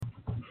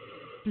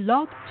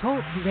Blog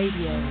Talk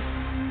Radio.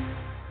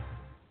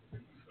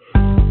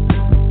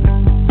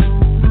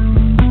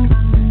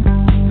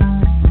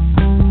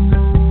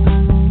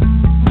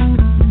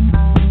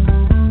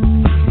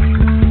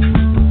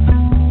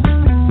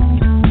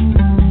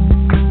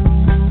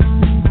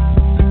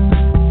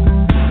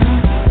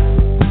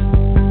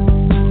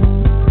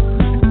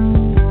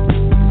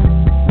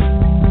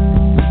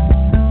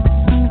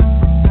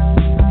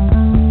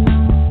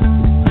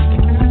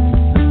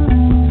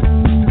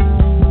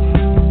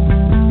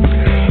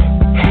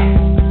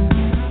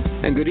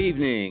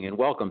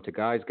 Welcome to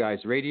Guys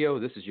Radio.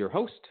 This is your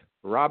host,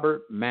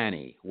 Robert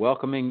Manny,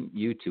 welcoming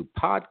you to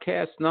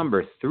podcast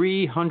number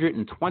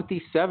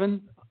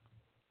 327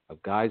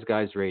 of Guys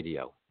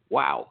Radio.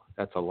 Wow,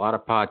 that's a lot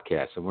of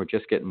podcasts, and we're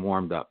just getting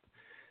warmed up.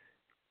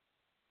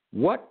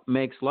 What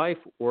makes life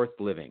worth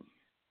living?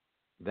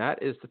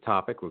 That is the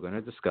topic we're going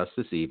to discuss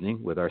this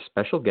evening with our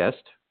special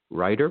guest,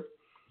 writer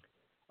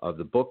of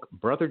the book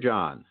Brother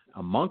John,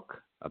 A Monk,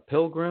 a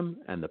Pilgrim,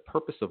 and the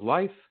Purpose of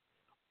Life,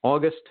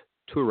 August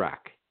Turak.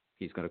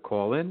 He's going to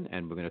call in,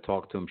 and we're going to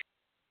talk to him.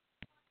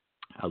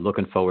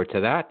 Looking forward to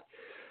that.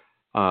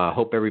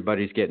 Hope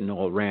everybody's getting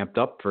all ramped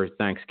up for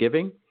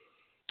Thanksgiving.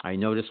 I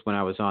noticed when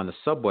I was on the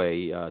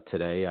subway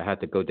today, I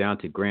had to go down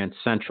to Grand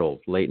Central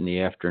late in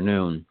the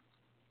afternoon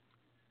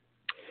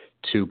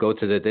to go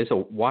to there's a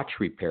watch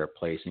repair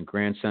place in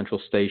Grand Central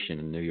Station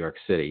in New York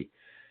City.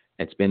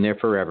 It's been there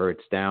forever.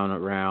 It's down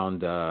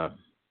around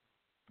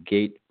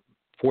gate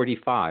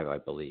 45, I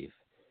believe,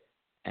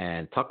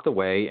 and tucked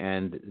away,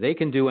 and they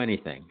can do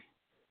anything.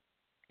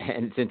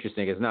 And it's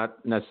interesting. It's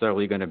not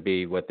necessarily going to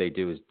be what they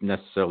do is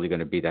necessarily going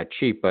to be that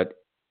cheap, but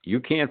you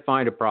can't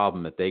find a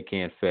problem that they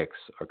can't fix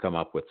or come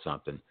up with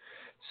something.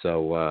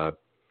 So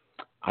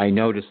I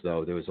noticed,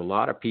 though, there was a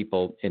lot of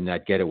people in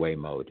that getaway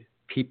mode.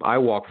 I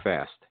walk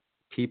fast.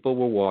 People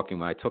were walking.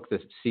 When I took the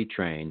C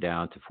train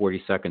down to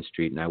 42nd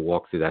Street and I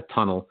walked through that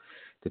tunnel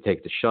to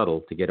take the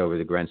shuttle to get over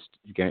the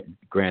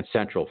Grand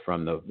Central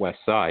from the west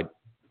side,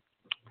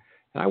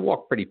 and I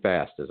walked pretty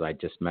fast, as I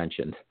just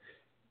mentioned.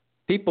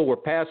 People were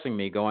passing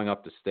me going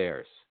up the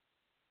stairs.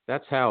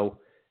 That's how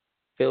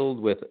filled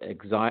with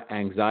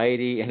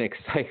anxiety and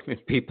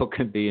excitement people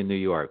can be in New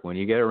York when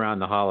you get around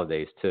the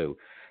holidays, too,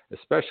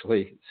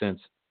 especially since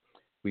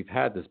we've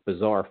had this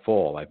bizarre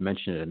fall. I've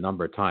mentioned it a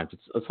number of times.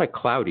 It's like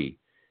cloudy.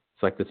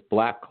 It's like this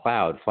black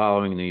cloud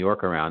following New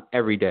York around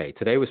every day.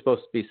 Today was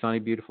supposed to be a sunny,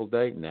 beautiful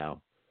day.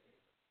 Now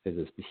there's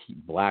this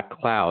black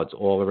clouds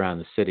all around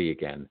the city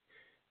again.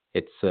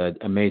 It's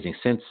amazing.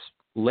 Since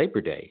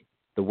Labor Day,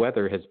 the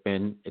weather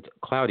it's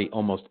cloudy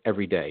almost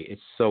every day.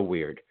 It's so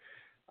weird.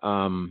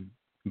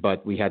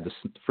 But we had the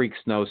freak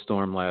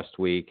snowstorm last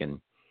week,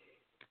 and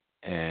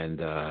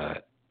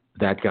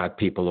that got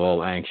people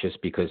all anxious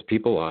because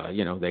people,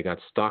 they got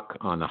stuck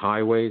on the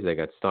highways, they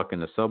got stuck in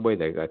the subway,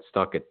 they got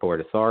stuck at Port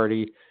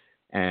Authority,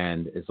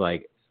 and it's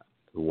like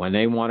when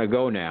they want to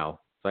go now,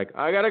 it's like,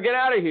 I got to get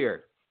out of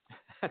here.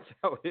 That's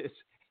how it is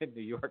in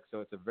New York.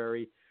 So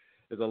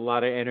there's a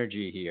lot of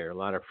energy here, a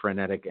lot of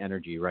frenetic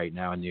energy right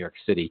now in New York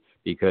City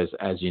because,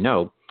 as you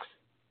know,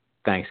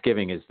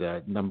 Thanksgiving is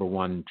the number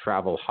one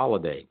travel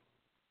holiday.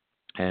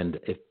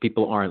 And if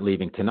people aren't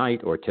leaving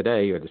tonight or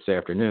today or this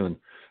afternoon,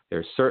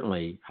 they're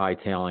certainly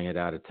hightailing it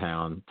out of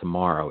town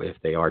tomorrow if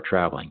they are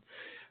traveling.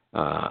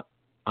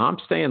 I'm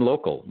staying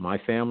local. My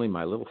family,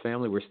 my little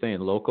family, we're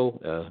staying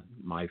local.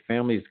 My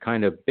family's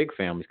big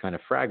family's kind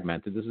of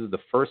fragmented. This is the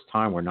first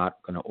time we're not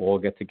going to all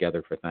get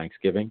together for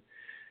Thanksgiving.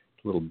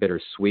 A little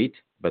bittersweet,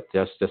 but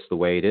that's just the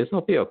way it is. It'll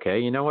be okay.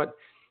 You know what?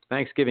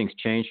 Thanksgiving's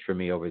changed for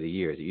me over the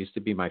years. It used to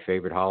be my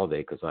favorite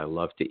holiday because I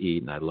love to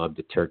eat and I love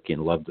the turkey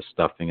and love the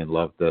stuffing and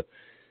love the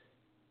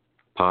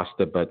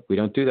pasta, but we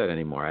don't do that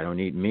anymore. I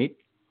don't eat meat.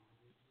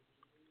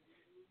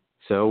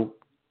 So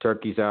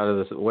turkey's out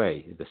of the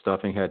way. The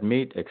stuffing had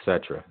meat,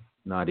 etc.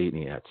 Not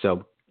eating that.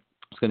 So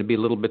it's going to be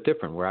a little bit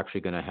different. We're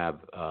actually going to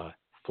have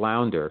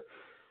flounder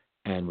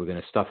and we're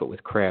going to stuff it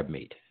with crab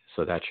meat.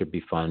 So that should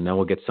be fun. Then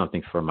we'll get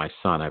something for my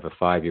son. I have a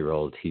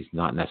 5-year-old. He's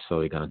not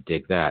necessarily going to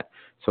dig that.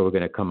 So we're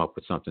going to come up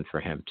with something for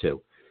him,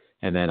 too.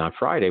 And then on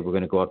Friday, we're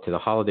going to go up to the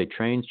Holiday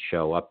Train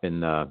Show up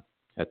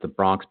at the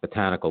Bronx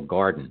Botanical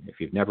Garden.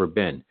 If you've never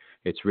been,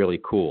 it's really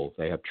cool.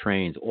 They have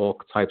trains, all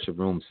types of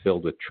rooms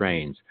filled with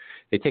trains.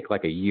 They take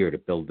like a year to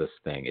build this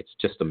thing. It's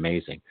just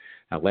amazing.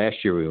 Now, last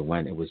year we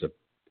went, it was a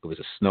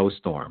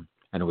snowstorm,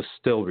 and it was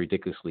still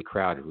ridiculously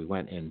crowded. We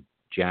went in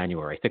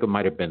January. I think it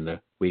might have been the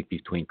week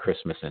between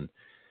Christmas and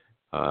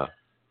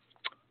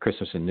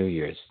New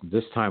Year's.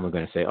 This time we're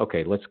going to say,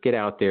 okay, let's get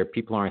out there.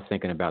 People aren't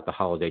thinking about the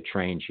holiday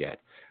trains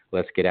yet.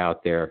 Let's get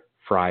out there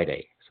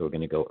Friday. So we're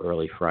going to go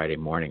early Friday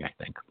morning, I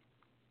think,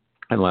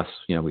 unless,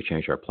 we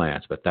change our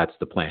plans, but that's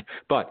the plan.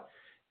 But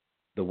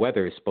the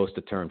weather is supposed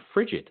to turn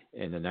frigid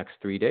in the next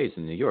 3 days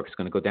in New York. It's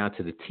going to go down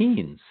to the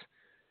teens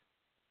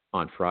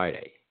on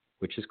Friday,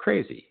 which is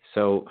crazy.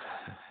 So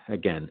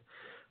again,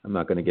 I'm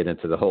not going to get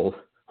into the whole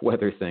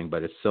weather thing,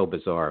 but it's so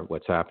bizarre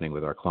what's happening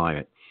with our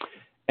climate.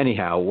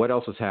 Anyhow, what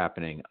else is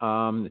happening?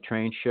 The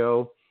train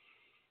show.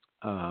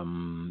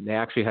 they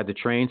actually had the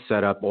train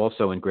set up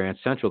also in Grand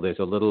Central. There's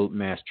a little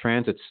mass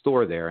transit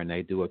store there, and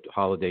they do a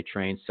holiday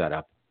train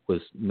setup. It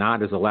was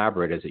not as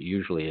elaborate as it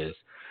usually is,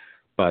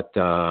 but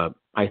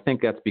I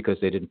think that's because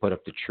they didn't put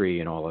up the tree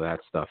and all of that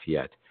stuff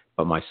yet.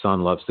 But my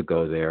son loves to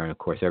go there, and of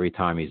course, every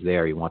time he's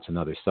there, he wants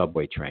another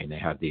subway train. They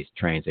have these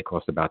trains; they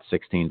cost about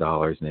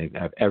 $16, and they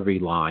have every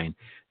line.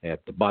 They have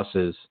the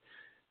buses.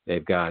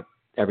 They've got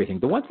everything.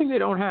 The one thing they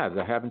don't have,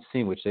 that I haven't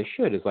seen, which they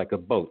should, is like a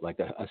boat, like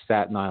a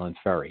Staten Island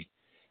ferry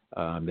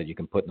that you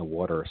can put in the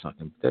water or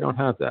something. They don't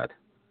have that.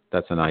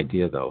 That's an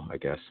idea, though, I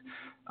guess.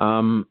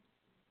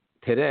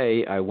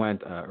 Today, I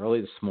went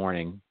early this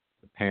morning.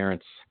 The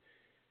parents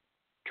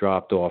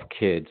dropped off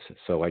kids,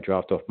 so I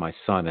dropped off my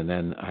son, and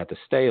then I had to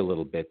stay a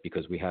little bit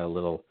because we had a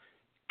little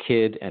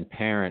kid and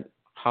parent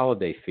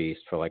holiday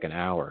feast for like an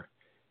hour,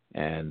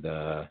 and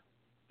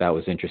that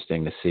was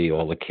interesting to see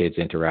all the kids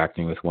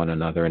interacting with one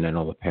another, and then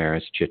all the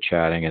parents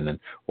chit-chatting, and then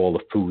all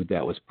the food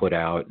that was put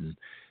out, and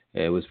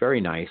it was very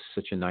nice.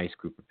 Such a nice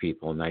group of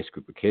people, a nice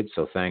group of kids.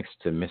 So thanks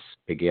to Miss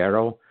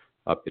Piguero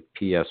up at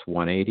PS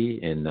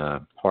 180 in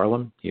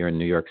Harlem here in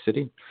New York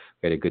City.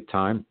 We had a good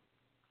time.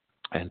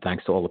 And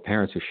thanks to all the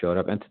parents who showed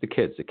up, and to the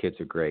kids. The kids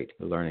are great.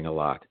 They're learning a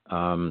lot.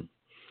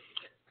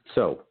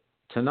 So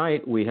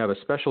tonight we have a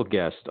special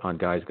guest on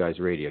Guys Guys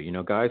Radio. You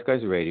know, Guys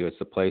Guys Radio, it's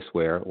the place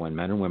where when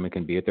men and women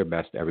can be at their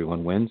best,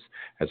 everyone wins.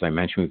 As I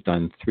mentioned, we've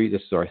done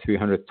this is our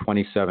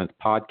 327th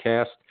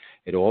podcast.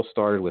 It all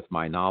started with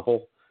my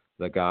novel,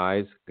 The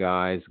Guys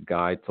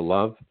Guide to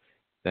Love.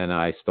 Then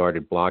I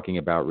started blogging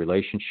about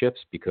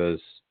relationships because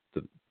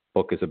the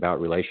book is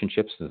about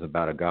relationships. It's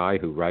about a guy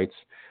who writes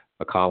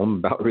a column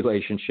about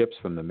relationships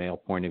from the male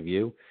point of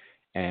view,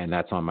 and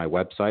that's on my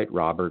website,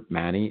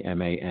 robertmanni,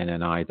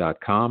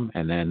 manni.com.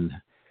 And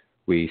then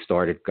we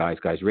started Guys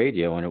Guys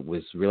Radio, and it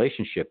was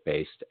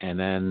relationship-based. And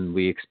then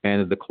we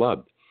expanded the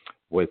club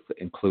with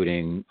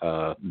including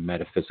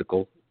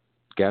metaphysical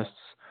guests,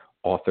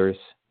 authors,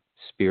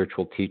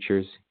 spiritual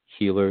teachers,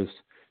 healers,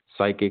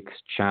 psychics,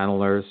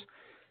 channelers,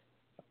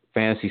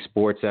 fantasy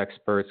sports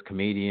experts,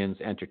 comedians,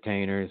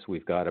 entertainers.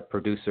 We've got a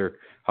producer,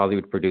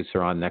 Hollywood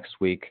producer, on next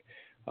week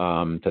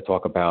to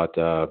talk about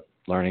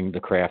learning the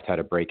craft, how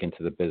to break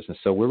into the business.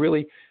 So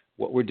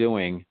what we're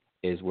doing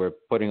is we're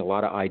putting a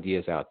lot of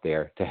ideas out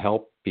there to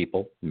help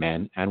people,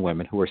 men and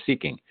women, who are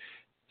seeking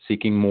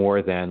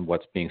more than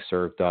what's being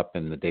served up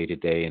in the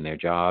day-to-day in their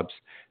jobs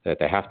that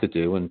they have to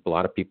do. And a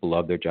lot of people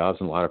love their jobs,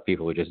 and a lot of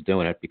people are just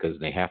doing it because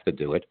they have to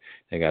do it.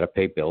 They got to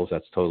pay bills.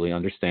 That's totally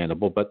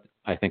understandable. But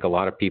I think a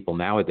lot of people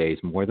nowadays,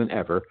 more than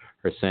ever,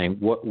 are saying,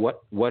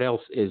 what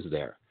else is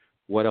there?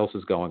 What else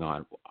is going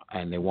on?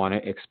 And they want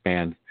to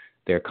expand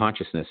their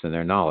consciousness and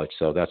their knowledge.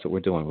 So that's what we're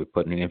doing. We're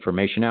putting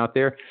information out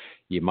there.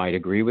 You might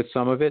agree with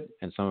some of it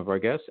and some of our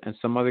guests, and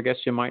some other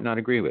guests you might not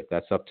agree with.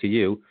 That's up to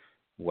you.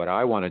 What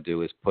I want to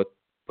do is put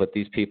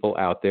these people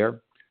out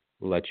there,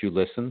 let you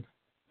listen.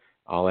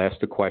 I'll ask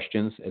the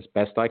questions as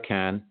best I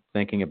can,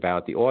 thinking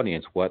about the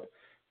audience, what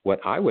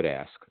I would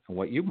ask and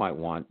what you might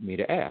want me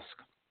to ask.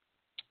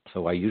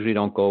 So I usually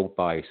don't go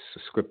by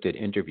scripted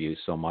interviews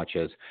so much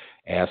as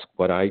ask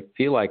what I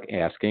feel like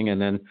asking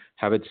and then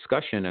have a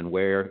discussion, and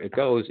where it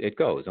goes, it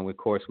goes. And of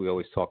course, we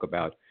always talk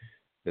about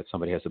that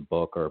somebody has a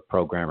book or a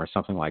program or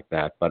something like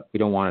that, but we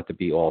don't want it to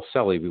be all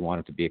silly. We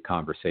want it to be a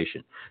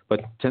conversation.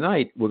 But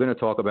tonight, we're going to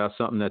talk about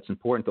something that's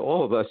important to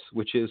all of us,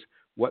 which is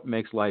what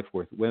makes life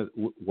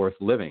worth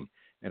living.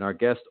 And our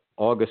guest,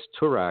 August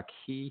Turak,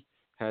 he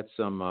had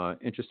some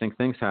interesting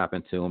things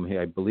happen to him.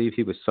 I believe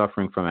he was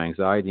suffering from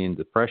anxiety and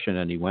depression,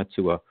 and he went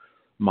to a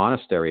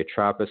monastery, a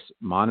Trappist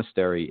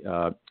monastery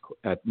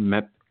at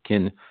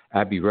Mepkin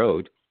Abbey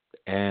Road,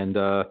 and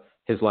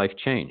his life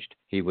changed.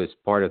 He was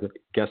part of the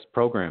guest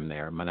program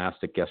there,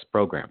 monastic guest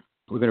program.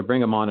 We're going to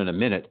bring him on in a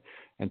minute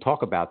and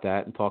talk about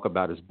that and talk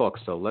about his book.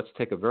 So let's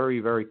take a very,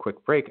 very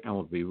quick break, and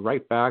we'll be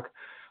right back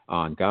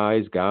on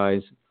Guys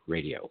Guys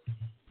Radio.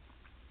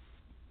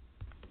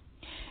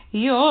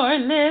 You're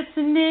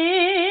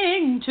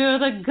listening to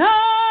the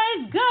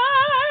Guys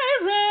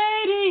Guys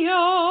Radio.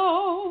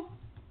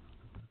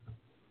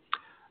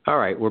 All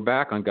right, we're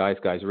back on Guys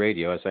Guys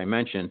Radio. As I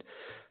mentioned,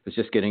 I was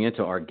just getting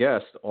into our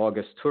guest,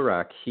 August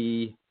Turak.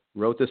 He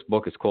wrote this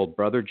book. It's called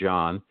Brother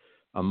John,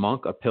 A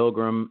Monk, a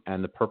Pilgrim,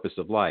 and the Purpose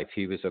of Life.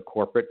 He was a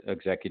corporate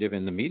executive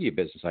in the media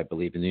business, I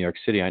believe, in New York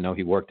City. I know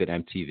he worked at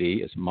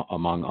MTV,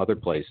 among other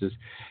places.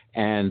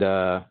 And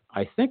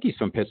I think he's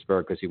from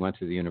Pittsburgh because he went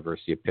to the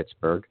University of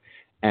Pittsburgh.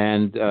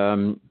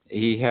 And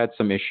he had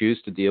some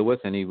issues to deal with,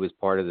 and he was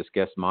part of this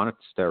guest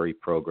monastery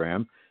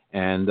program.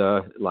 And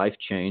life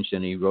changed,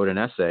 and he wrote an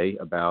essay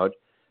about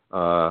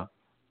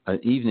an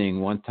evening.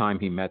 One time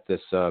he met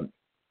this a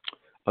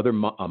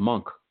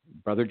monk,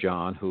 Brother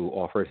John, who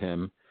offered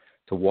him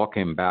to walk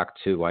him back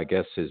to, I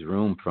guess, his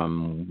room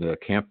from the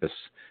campus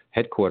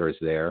headquarters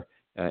there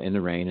in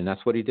the rain. And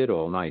that's what he did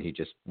all night. He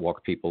just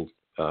walked people.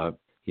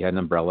 He had an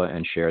umbrella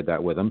and shared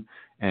that with them.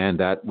 And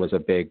that was a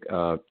big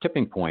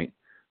tipping point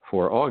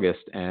for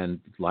August,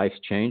 and life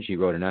changed. He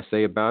wrote an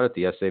essay about it.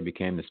 The essay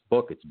became this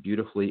book. It's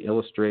beautifully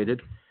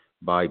illustrated.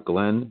 by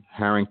Glenn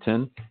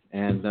Harrington.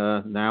 And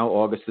now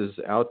August is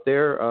out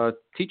there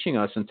teaching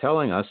us and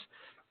telling us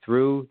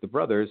through the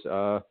brothers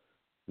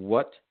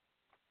what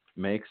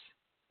makes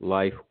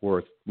life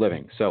worth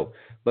living. So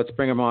let's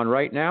bring him on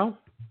right now.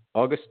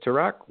 August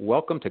Turak,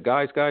 welcome to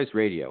Guys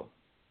Radio.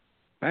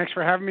 Thanks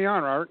for having me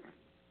on, Robert.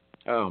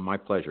 Oh, my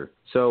pleasure.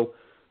 So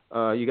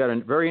you got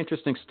a very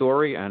interesting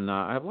story, and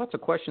I have lots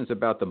of questions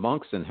about the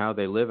monks and how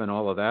they live and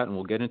all of that, and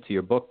we'll get into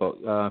your book.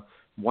 But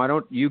why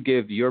don't you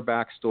give your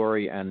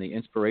backstory and the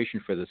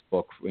inspiration for this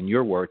book in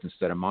your words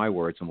instead of my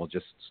words, and we'll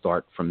just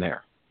start from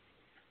there.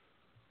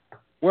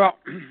 Well,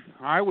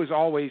 I was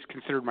always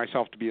considered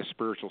myself to be a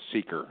spiritual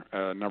seeker.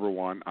 Number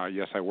one,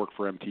 yes, I worked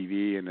for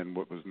MTV and then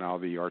what was now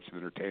the Arts and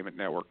Entertainment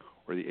Network,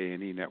 or the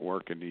A&E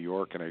Network in New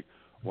York, and I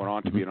went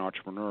on to be an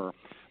entrepreneur.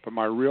 But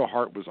my real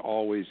heart was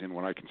always in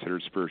what I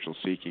considered spiritual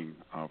seeking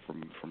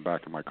from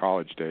back in my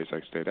college days. I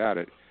stayed at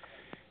it.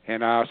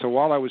 And so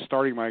while I was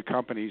starting my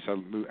companies, I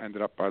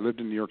lived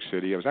in New York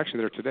City. I was actually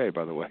there today,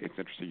 by the way. It's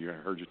interesting. I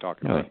heard you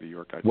talking about New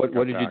York. What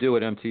did you do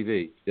at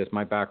MTV? Just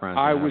my background.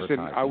 I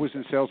was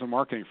in sales and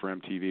marketing for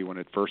MTV when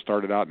it first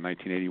started out in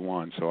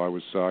 1981. So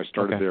I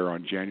started there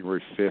on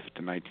January 5th,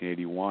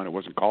 1981. It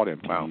wasn't called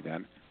MTV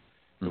then.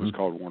 It was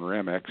called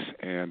Warner MX,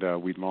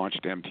 and we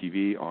launched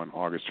MTV on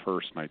August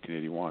 1st,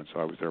 1981. So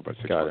I was there about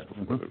 6 months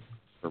before the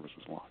service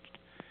was launched.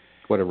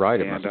 What a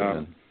ride it must have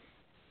been.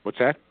 What's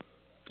that?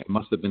 It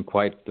must have been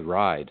quite the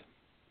ride.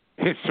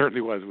 It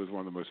certainly was. It was one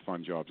of the most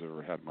fun jobs I've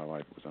ever had in my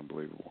life. It was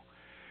unbelievable.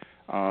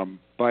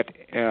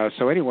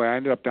 So anyway, I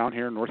ended up down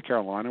here in North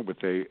Carolina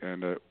in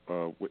the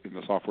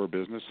software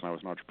business, and I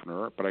was an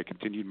entrepreneur. But I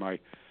continued my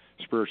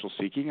spiritual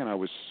seeking, and I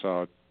was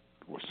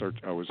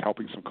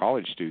helping some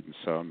college students,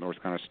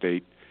 North Carolina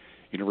State,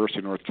 University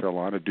of North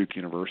Carolina, Duke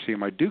University, and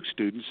my Duke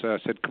students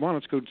said, "Come on,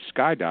 let's go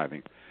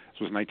skydiving."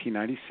 This was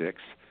 1996.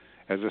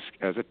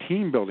 As a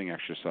team building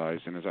exercise,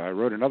 and as I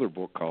wrote another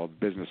book called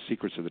Business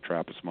Secrets of the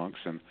Trappist Monks,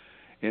 and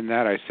in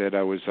that I said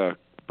I was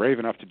brave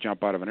enough to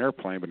jump out of an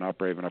airplane, but not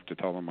brave enough to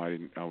tell them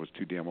I was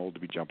too damn old to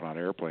be jumping out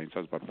of airplanes. I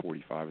was about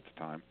 45 at the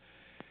time,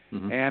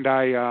 and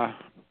I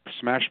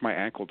smashed my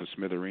ankle to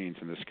smithereens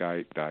in this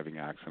skydiving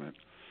accident,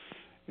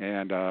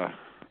 and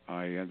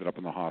I ended up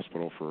in the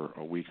hospital for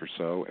a week or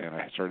so, and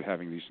I started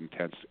having these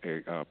intense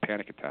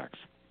panic attacks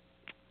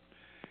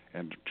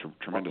and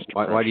tremendous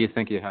depression. Why do you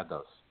think you had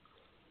those?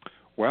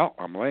 Well,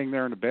 I'm laying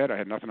there in the bed. I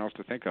had nothing else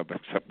to think of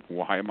except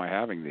why am I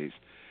having these?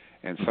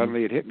 And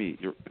suddenly it hit me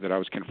that I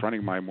was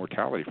confronting my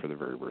mortality for the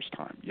very first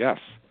time. Yes,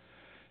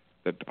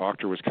 the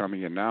doctor was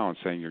coming in now and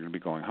saying you're going to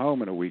be going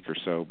home in a week or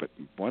so, but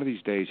one of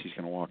these days he's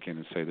going to walk in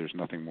and say there's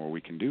nothing more we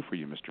can do for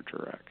you, Mr.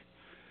 Turak.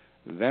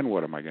 Then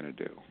what am I going to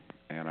do?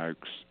 And I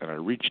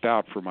reached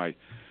out for my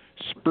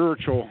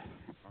spiritual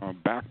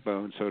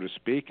backbone, so to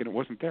speak, and it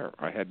wasn't there.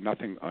 I had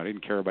nothing. I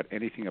didn't care about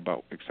anything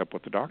except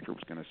what the doctor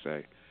was going to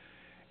say.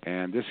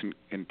 And this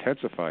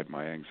intensified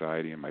my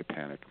anxiety and my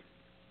panic.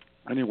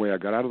 Anyway, I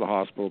got out of the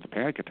hospital. The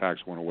panic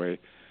attacks went away,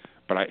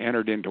 but I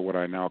entered into what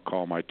I now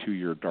call my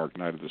 2-year dark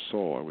night of the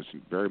soul. I was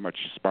very much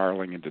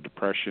spiraling into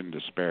depression,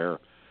 despair.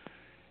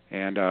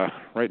 And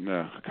right in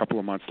a couple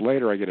of months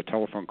later, I get a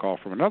telephone call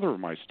from another of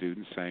my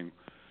students saying,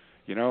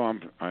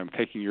 I'm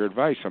taking your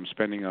advice. I'm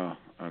spending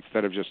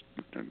instead of just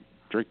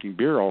drinking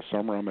beer all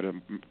summer, I'm at a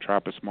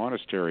Trappist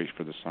monastery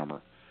for the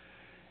summer.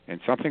 And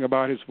something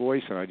about his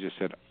voice, and I just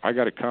said, I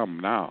got to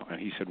come now.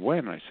 And he said,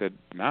 when? And I said,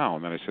 now.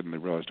 And then I suddenly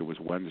realized it was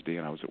Wednesday,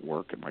 and I was at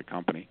work at my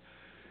company.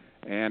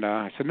 And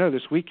I said, no,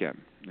 this weekend.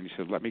 And he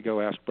said, let me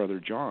go ask Brother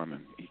John.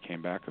 And he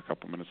came back a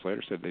couple minutes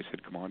later, they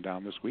said, come on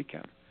down this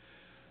weekend.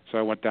 So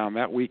I went down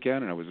that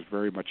weekend, and I was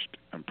very much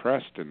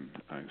impressed. And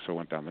so I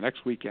went down the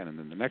next weekend, and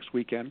then the next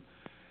weekend.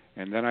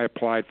 And then I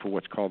applied for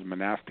what's called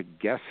monastic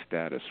guest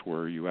status,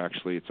 where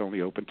it's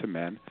only open to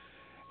men.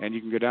 And you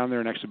can go down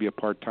there and actually be a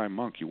part-time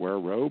monk. You wear a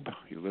robe.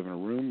 You live in a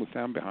room with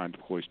them behind the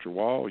cloister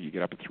wall. You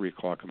get up at 3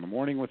 o'clock in the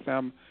morning with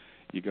them.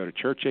 You go to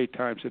church 8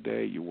 times a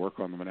day. You work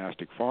on the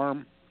monastic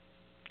farm.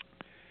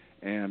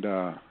 And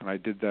I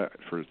did that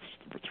for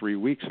 3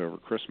 weeks over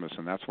Christmas.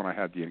 And that's when I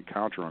had the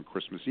encounter on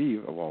Christmas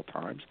Eve, of all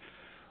times,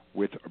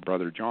 with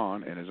Brother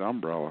John and his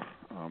umbrella.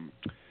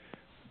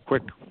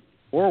 Quick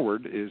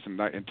forward is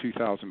in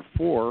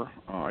 2004,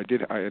 I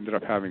ended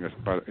up having in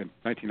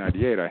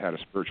 1998, I had a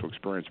spiritual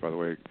experience, by the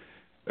way,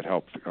 that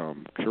helped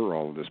cure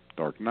all of this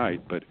dark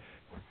night. But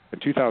in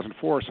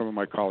 2004, some of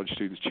my college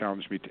students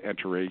challenged me to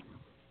enter a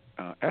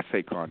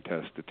essay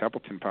contest. The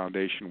Templeton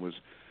Foundation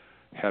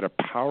had a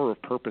Power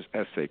of Purpose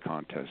essay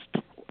contest.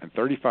 In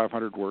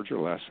 3,500 words or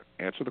less,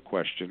 answer the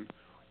question,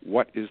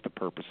 what is the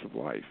purpose of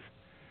life?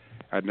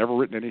 I'd never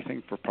written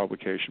anything for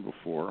publication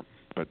before,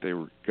 but they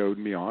were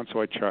goading me on, so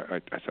I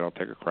said I'll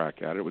take a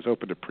crack at it. It was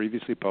open to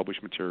previously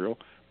published material,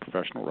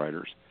 professional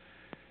writers.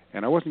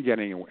 And I wasn't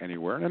getting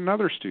anywhere. And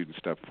another student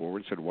stepped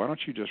forward and said, why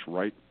don't you just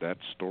write that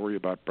story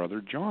about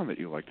Brother John that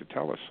you like to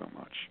tell us so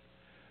much?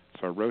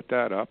 So I wrote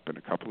that up in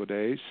a couple of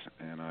days,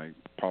 and I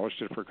polished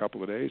it for a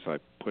couple of days. I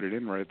put it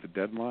in right at the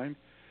deadline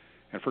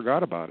and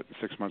forgot about it. And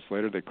 6 months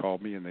later, they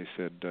called me, and they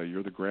said,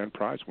 you're the grand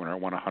prize winner. I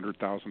won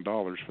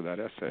 $100,000 for that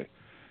essay.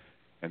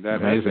 And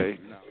that Amazing. essay,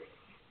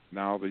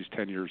 now these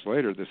 10 years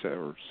later,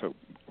 or so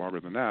longer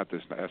than that,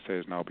 this essay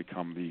has now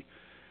become the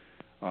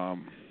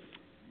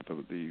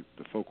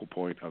focal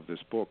point of this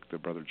book, The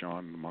Brother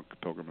John, the Monk,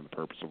 Pilgrim, and the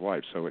Purpose of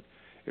Life. So it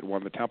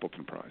won the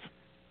Templeton Prize.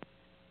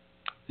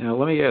 Now,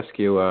 let me ask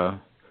you,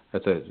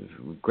 that's a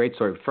great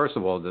story. First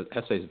of all, the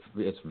essay,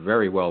 it's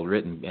very well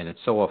written, and it's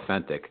so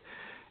authentic.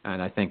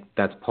 And I think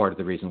that's part of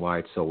the reason why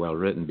it's so well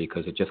written,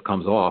 because it just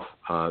comes off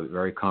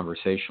very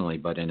conversationally,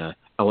 but in an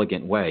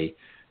elegant way.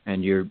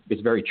 And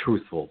it's very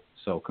truthful.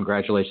 So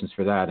congratulations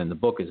for that. And the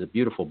book is a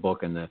beautiful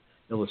book, and the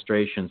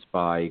illustrations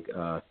by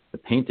the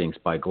paintings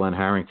by Glenn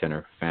Harrington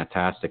are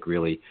fantastic,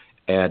 really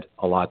add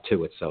a lot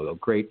to it. So a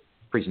great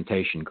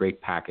presentation,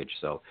 great package.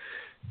 So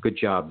good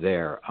job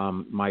there.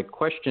 My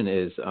question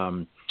is,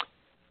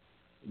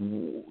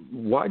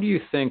 why do you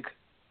think,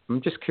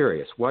 I'm just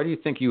curious, why do you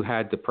think you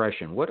had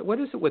depression? What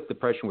is it with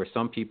depression where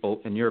some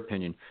people, in your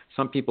opinion,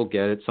 some people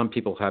get it, some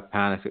people have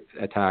panic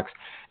attacks,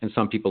 and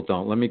some people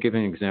don't? Let me give you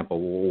an example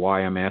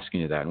why I'm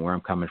asking you that and where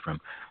I'm coming from.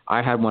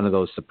 I had one of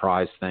those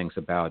surprise things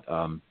about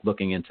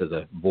looking into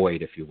the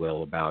void, if you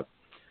will, about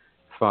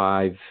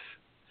 4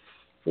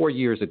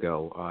 years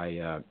ago.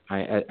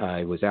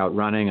 I was out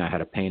running. I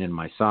had a pain in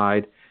my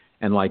side.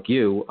 And like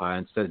you,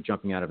 instead of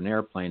jumping out of an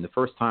airplane, the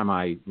first time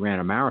I ran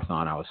a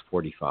marathon, I was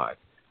 45.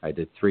 I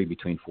did 3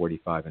 between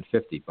 45 and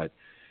 50. But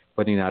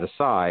putting that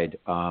aside,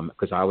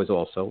 because I was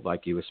also,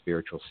 like you, a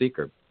spiritual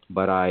seeker.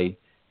 But I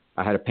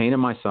had a pain in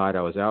my side.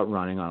 I was out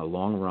running on a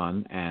long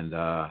run, and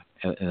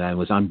it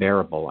was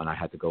unbearable, and I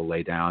had to go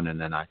lay down. And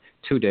then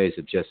 2 days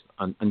of just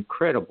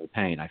incredible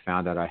pain. I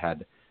found out I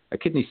had a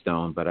kidney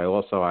stone, but I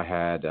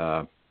had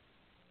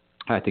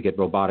to get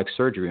robotic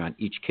surgery on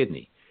each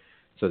kidney.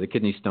 So the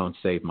kidney stone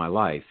saved my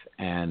life.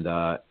 And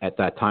at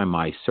that time,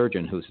 my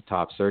surgeon, who's a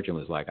top surgeon,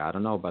 was like, I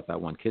don't know about that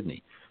one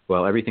kidney.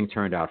 Well, everything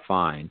turned out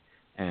fine,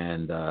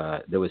 and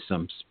there was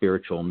some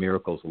spiritual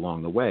miracles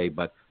along the way,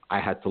 but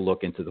I had to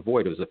look into the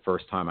void. It was the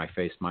first time I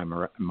faced my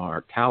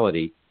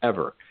mortality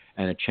ever,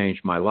 and it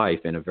changed my life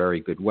in a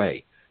very good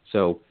way.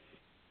 So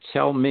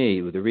tell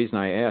me, the reason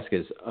I ask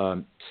is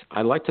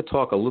I'd like to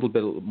talk a little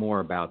bit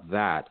more about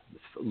that,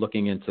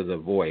 looking into the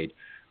void.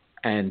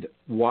 And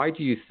why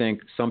do you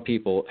think some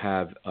people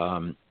have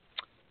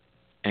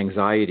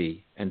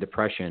anxiety and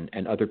depression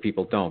and other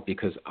people don't?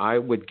 Because I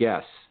would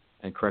guess,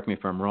 and correct me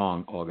if I'm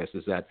wrong, August,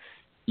 is that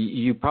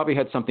you probably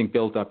had something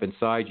built up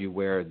inside you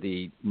where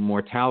the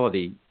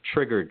mortality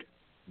triggered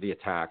the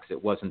attacks.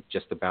 It wasn't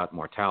just about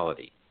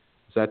mortality.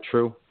 Is that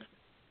true?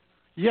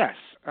 Yes.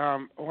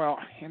 Well,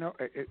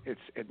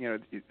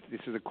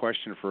 this is a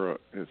question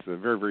it's a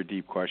very, very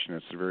deep question.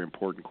 It's a very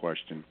important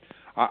question.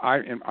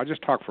 I'll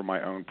just talk from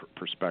my own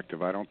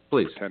perspective. I don't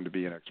pretend to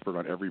be an expert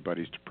on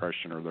everybody's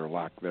depression or their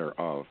lack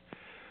thereof.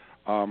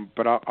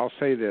 But I'll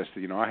say this,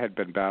 I had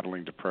been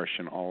battling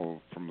depression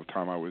all from the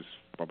time I was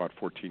about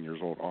 14 years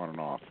old, on and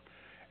off.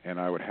 And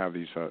I would have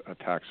these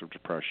attacks of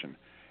depression.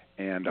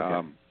 And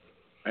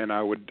and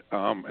I would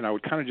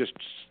kind of just,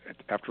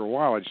 after a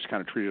while, I just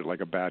kind of treated it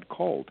like a bad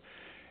cold.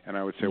 And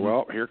I would say,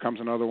 well, here comes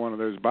another one of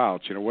those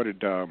bouts. What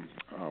did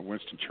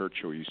Winston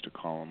Churchill used to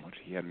call them?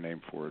 He had a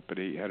name for it, but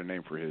he had a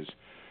name for his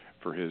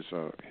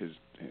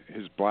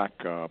black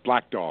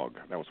dog.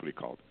 That was what he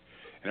called it.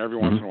 And every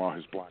once in a while,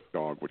 his black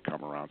dog would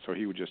come around, so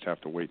he would just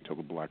have to wait until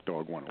the black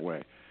dog went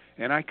away.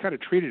 And I kind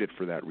of treated it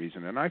for that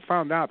reason. And I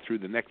found out through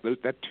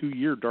that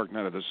 2-year dark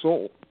night of the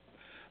soul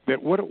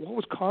that what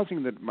was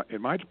causing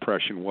my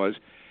depression was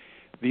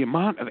the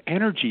amount of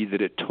energy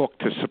that it took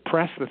to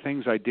suppress the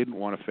things I didn't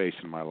want to face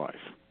in my life.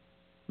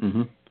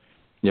 Mm-hmm.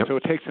 Yep. So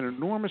it takes an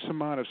enormous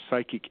amount of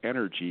psychic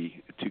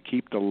energy to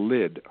keep the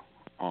lid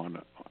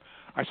on.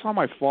 I saw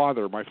my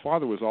father. My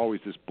father was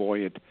always this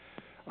buoyant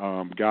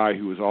guy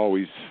who was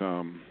always,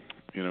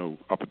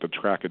 up at the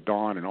crack of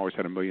dawn and always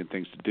had a million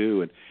things to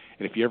do. And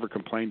if you ever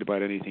complained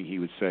about anything, he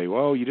would say,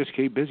 well, you just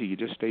keep busy. You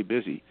just stay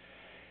busy.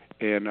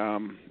 And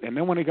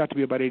then when he got to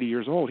be about 80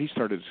 years old, he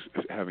started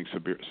having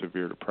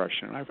severe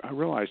depression. And I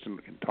realized in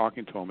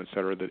talking to him, et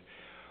cetera, that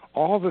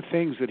all the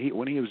things that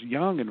when he was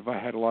young and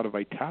had a lot of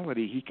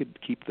vitality, he could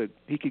keep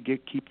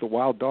the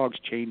wild dogs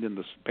chained in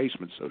the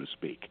basement, so to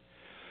speak.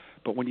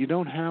 But when you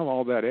don't have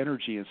all that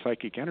energy and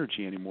psychic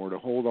energy anymore to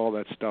hold all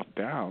that stuff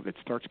down, it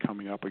starts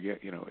coming up again.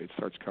 It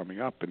starts coming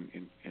up,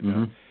 and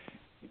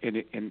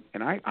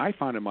I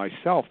found in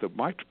myself that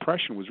my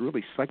depression was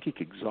really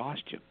psychic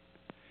exhaustion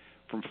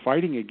from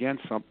fighting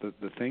against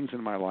the things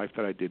in my life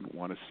that I didn't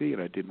want to see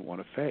and I didn't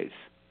want to face.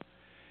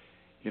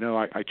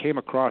 I came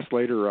across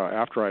later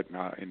after in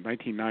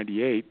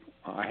 1998,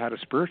 I had a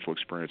spiritual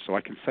experience. So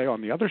I can say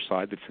on the other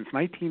side that since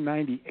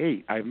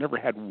 1998, I've never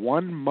had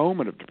one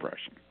moment of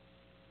depression.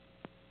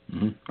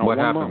 Mm-hmm. What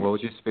happened? Moment. What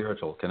was your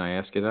spiritual? Can I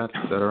ask you that?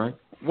 Is that all right?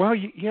 Well,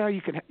 you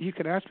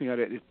can ask me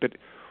that. But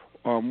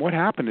what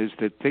happened is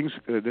that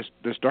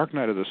this dark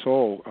night of the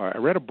soul. I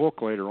read a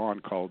book later on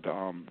called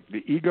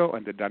 "The Ego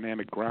and the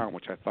Dynamic Ground,"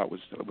 which I thought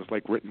was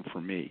like written for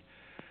me.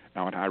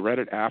 Now, and I read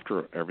it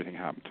after everything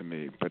happened to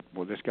me. But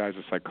this guy's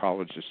a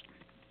psychologist,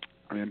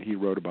 and he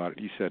wrote about it.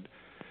 He said,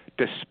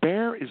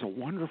 "Despair is a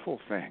wonderful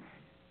thing.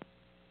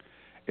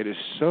 It is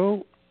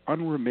so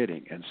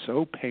unremitting and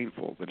so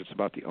painful that it's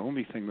about the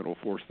only thing that will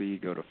force the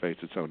ego to face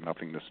its own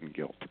nothingness and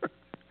guilt.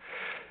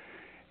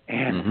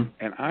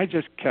 And I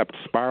just kept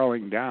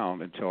spiraling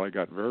down until I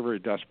got very, very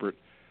desperate.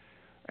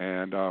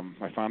 And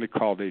I finally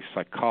called a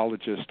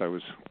psychologist. I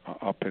was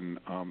up in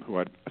who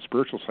had a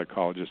spiritual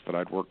psychologist that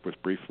I'd worked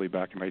with briefly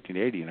back in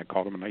 1980, and I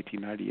called him in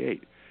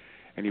 1998,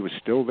 and he was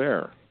still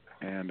there.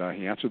 And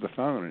he answered the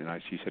phone,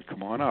 and he said,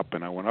 "Come on up."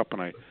 And I went up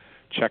and I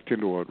checked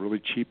into a really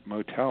cheap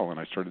motel, and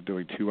I started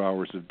doing 2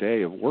 hours a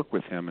day of work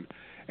with him,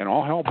 and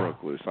all hell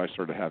broke loose. I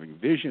started having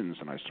visions,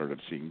 and I started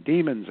seeing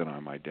demons,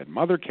 and my dead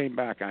mother came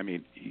back. I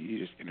mean,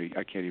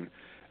 I can't even.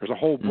 There's a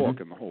whole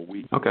book in the whole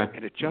week. Okay.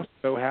 And it just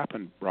so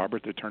happened,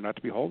 Robert, that it turned out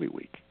to be Holy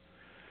Week.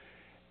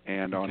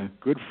 And on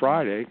Good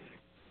Friday,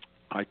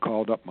 I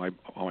called up my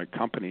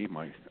company,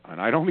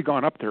 and I'd only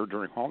gone up there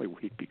during Holy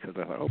Week because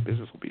I thought,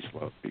 business will be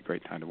slow. It'll be a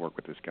great time to work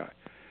with this guy.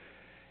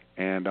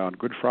 And on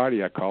Good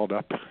Friday, I called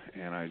up,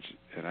 and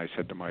I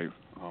said to my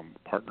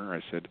partner,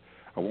 I said,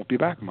 I won't be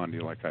back Monday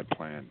like I'd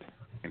planned.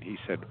 And he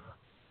said,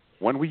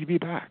 when will you be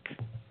back?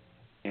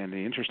 And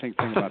the interesting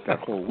thing about that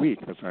whole week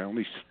was I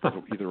only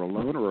was either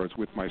alone or I was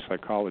with my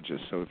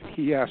psychologist. So if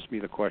he asked me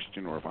the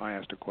question or if I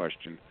asked a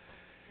question,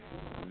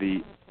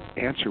 the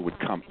answer would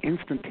come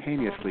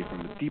instantaneously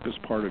from the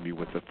deepest part of you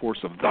with the force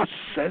of, "Thus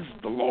says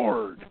the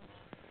Lord."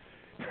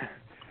 Wow.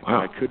 And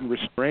I couldn't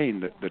restrain.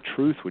 The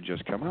truth would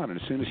just come out.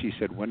 And as soon as he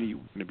said, "When are you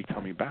going to be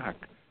coming back?"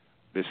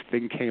 this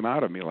thing came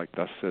out of me like,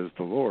 "Thus says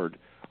the Lord."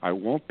 I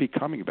won't be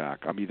coming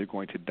back. I'm either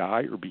going to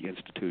die or be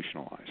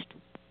institutionalized.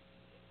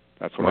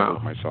 That's what I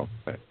told myself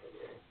say.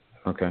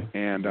 Okay.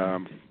 And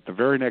the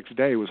very next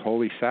day was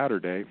Holy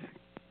Saturday,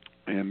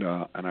 and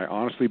I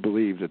honestly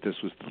believe that this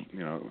was,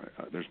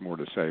 there's more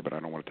to say, but I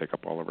don't want to take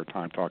up all of our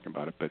time talking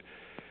about it. But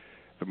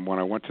when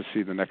I went to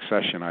see the next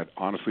session, I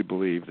honestly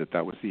believed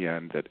that was the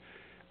end,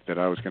 that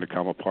I was going to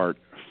come apart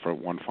for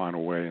one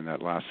final way in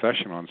that last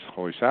session on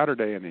Holy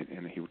Saturday,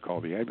 and he would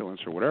call the ambulance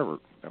or whatever.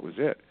 That was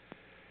it.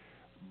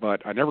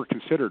 But I never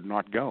considered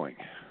not going,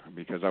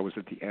 because I was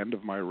at the end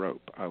of my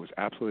rope. I was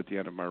absolutely at the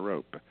end of my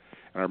rope.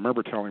 And I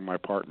remember telling my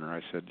partner,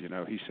 I said,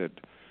 he said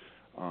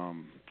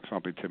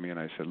something to me, and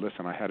I said,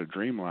 "Listen, I had a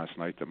dream last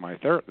night that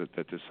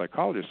that this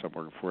psychologist I'm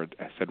working for,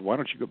 I said, why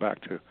don't you go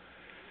back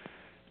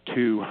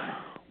to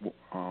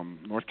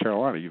North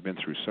Carolina? You've been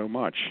through so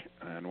much,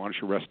 and why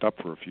don't you rest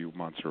up for a few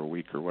months or a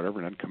week or whatever,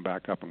 and then come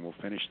back up and we'll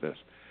finish this."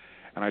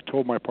 And I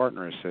told my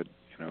partner, I said,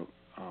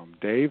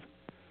 Dave,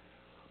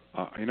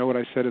 you know what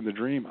I said in the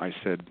dream? I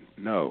said,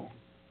 no.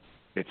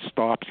 It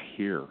stops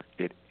here.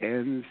 It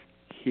ends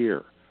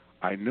here.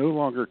 I no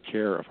longer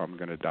care if I'm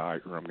going to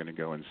die or I'm going to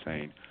go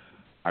insane.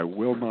 I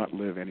will not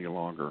live any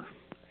longer,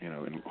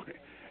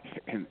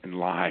 in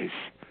lies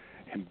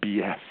and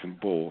BS and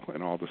bull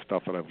and all the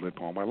stuff that I've lived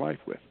all my life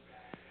with.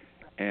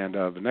 And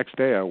the next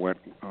day I went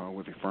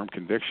with a firm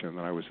conviction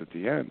that I was at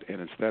the end,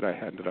 and instead I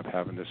ended up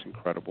having this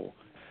incredible,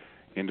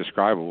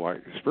 indescribable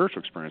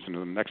spiritual experience. And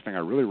the next thing I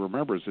really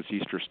remember is it's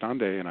Easter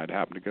Sunday, and I'd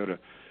happened to go to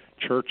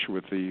church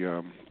with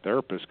the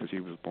therapist because he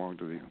was belonged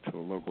to the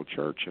local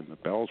church, and the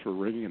bells were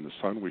ringing and the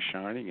sun was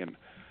shining, and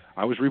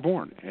I was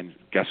reborn. And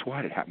guess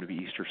what? It happened to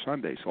be Easter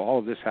Sunday. So all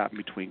of this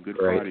happened between Good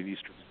Friday and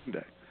Easter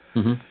Sunday.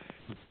 Mm-hmm.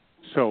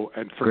 So,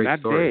 and from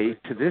that day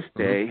to this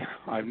day,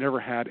 I've never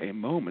had a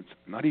moment,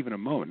 not even a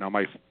moment. Now,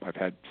 I've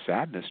had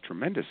sadness,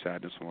 tremendous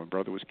sadness when my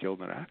brother was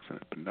killed in an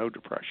accident, but no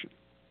depression.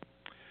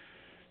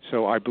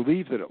 So I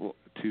believe that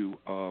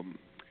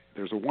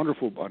there's a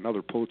wonderful,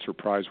 another Pulitzer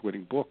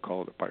Prize-winning book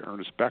by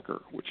Ernest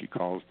Becker, which it's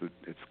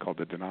called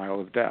The Denial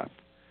of Death.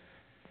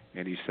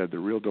 And he said the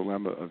real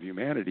dilemma of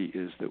humanity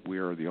is that we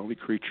are the only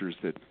creatures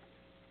that,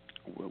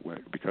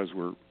 because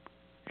we're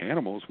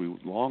animals, we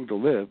long to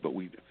live, but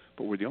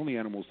we're the only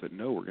animals that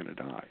know we're going to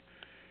die.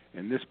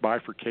 And this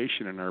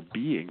bifurcation in our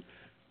being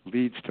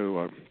leads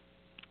to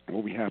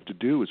what we have to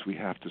do is we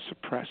have to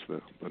suppress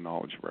the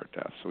knowledge of our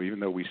death. So even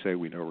though we say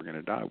we know we're going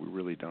to die, we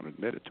really don't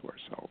admit it to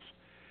ourselves.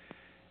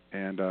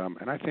 And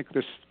I think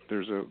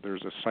there's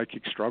a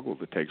psychic struggle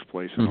that takes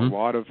place, and a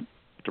lot of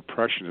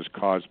depression is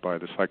caused by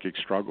the psychic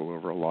struggle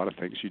over a lot of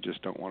things you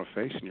just don't want to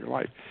face in your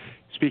life.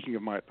 Speaking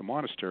of the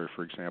monastery,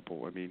 for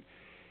example, I mean,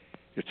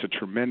 it's a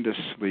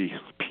tremendously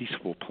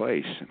peaceful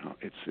place.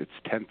 It's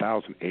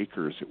 10,000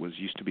 acres. It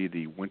used to be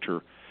the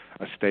winter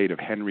estate of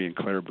Henry and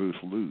Claire Booth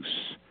Luce,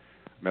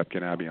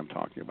 Mepkin Abbey I'm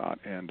talking about.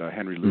 And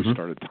Henry Luce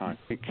started Time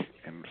Inc.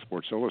 and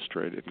Sports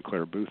Illustrated, and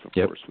Claire Booth, of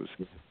course, was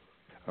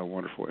a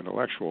wonderful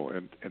intellectual.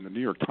 And the New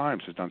York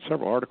Times has done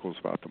several articles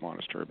about the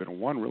monastery, but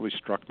one really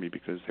struck me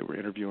because they were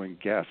interviewing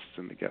guests,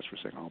 and the guests were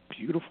saying how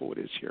beautiful it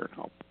is here and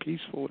how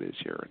peaceful it is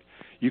here. And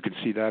you can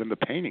see that in the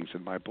paintings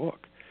in my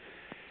book.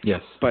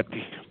 Yes. But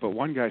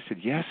one guy said,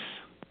 yes,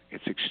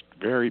 it's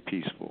very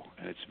peaceful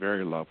and it's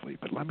very lovely.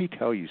 But let me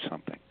tell you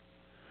something.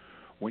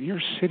 When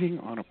you're sitting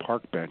on a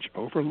park bench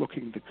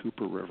overlooking the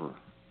Cooper River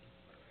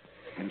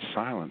in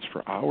silence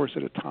for hours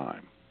at a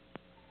time,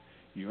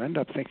 you end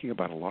up thinking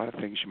about a lot of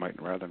things you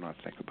might rather not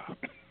think about.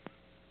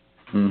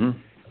 Mm-hmm.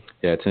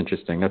 Yeah, it's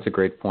interesting. That's a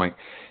great point.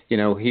 You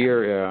know,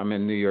 here I'm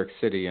in New York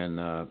City, and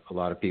a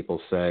lot of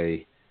people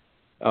say,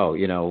 "Oh,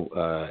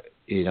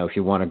 if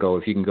you want to go,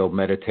 if you can go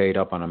meditate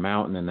up on a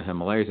mountain in the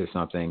Himalayas or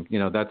something,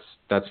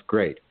 that's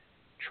great.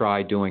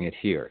 Try doing it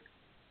here."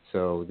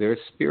 So there's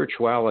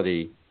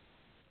spirituality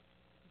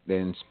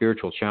and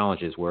spiritual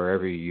challenges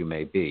wherever you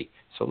may be.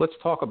 So let's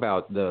talk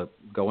about the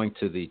going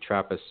to the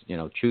Trappist,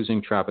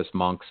 choosing Trappist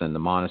monks and the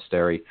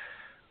monastery.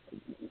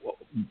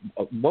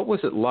 What was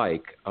it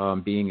like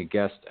being a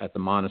guest at the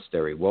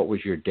monastery? What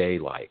was your day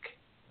like?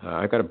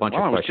 I got a bunch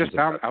of questions.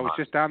 I was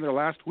just down there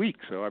last week,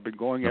 so I've been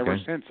going ever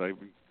since.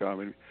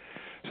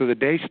 So the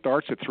day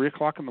starts at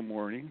 3:00 in the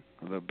morning.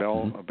 The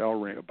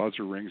a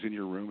buzzer rings in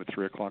your room at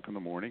 3:00 in the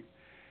morning,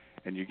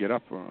 and you get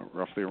up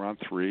roughly around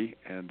 3.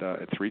 And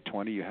at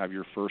 3:20, you have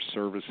your first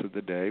service of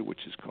the day,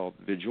 which is called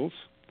vigils.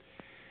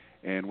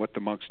 And what the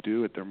monks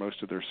do at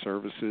most of their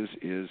services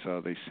is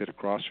they sit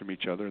across from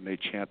each other and they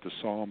chant the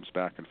psalms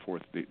back and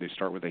forth. They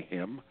start with a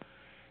hymn,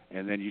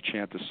 and then you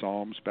chant the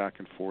psalms back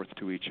and forth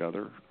to each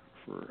other.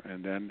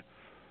 And then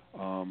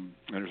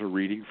there's a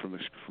reading from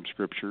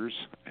scriptures,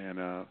 and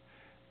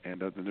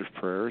then there's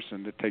prayers,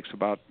 and it takes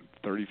about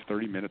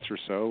 30 minutes or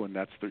so, and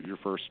that's your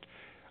first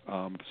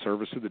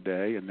service of the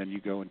day. And then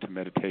you go into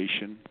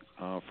meditation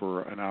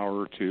for an hour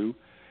or two,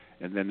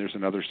 and then there's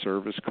another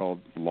service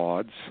called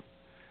lauds.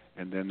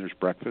 And then there's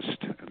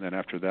breakfast, and then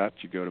after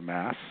that you go to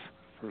Mass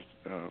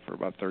for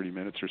about 30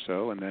 minutes or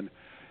so, and then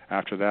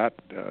after that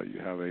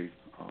you have a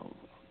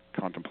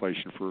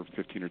contemplation for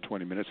 15 or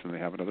 20 minutes, and they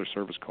have another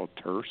service called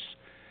terce,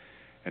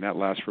 and that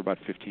lasts for about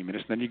 15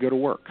 minutes. And then you go to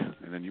work,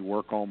 and then you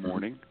work all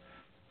morning,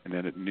 and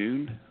then at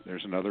noon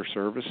there's another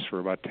service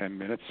for about 10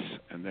 minutes,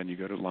 and then you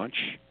go to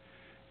lunch,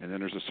 and then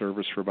there's a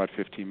service for about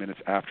 15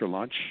 minutes after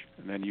lunch,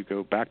 and then you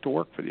go back to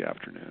work for the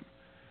afternoon.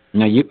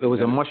 Now, it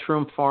was a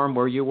mushroom farm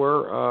where you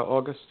were,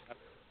 August?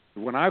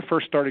 When I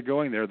first started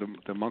going there,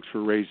 the monks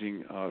were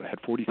had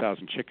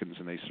 40,000 chickens,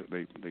 and they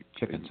made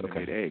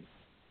eggs.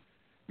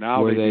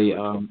 Now were they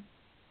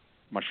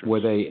mushrooms. Were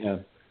they?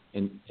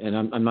 And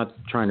I'm not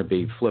trying to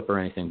be flip or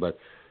anything, but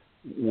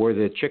were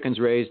the chickens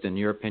raised, in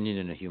your opinion,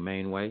 in a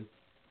humane way?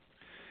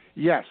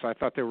 Yes, I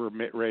thought they were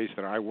raised,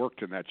 and I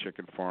worked in that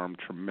chicken farm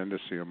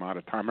tremendously amount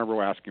of time. I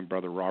remember asking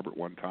Brother Robert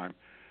one time.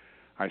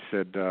 I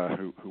said,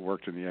 who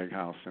worked in the egg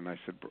house, and I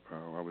said,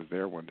 I was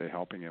there one day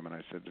helping him, and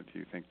I said, do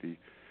you think the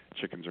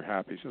chickens are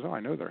happy? He says, I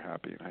know they're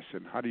happy. And I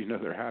said, how do you know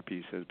they're happy?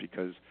 He says,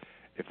 because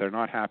if they're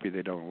not happy,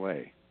 they don't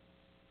lay.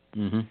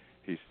 Mm-hmm.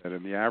 He said,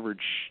 and the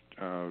average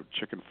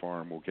chicken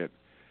farm will get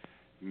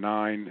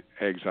 9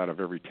 eggs out of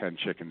every 10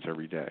 chickens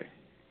every day.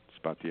 It's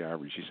about the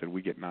average. He said,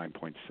 we get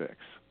 9.6.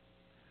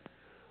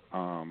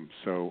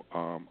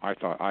 I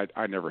thought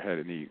I never had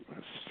any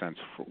sense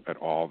at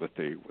all that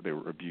they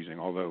were abusing,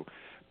 although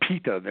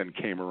PETA then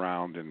came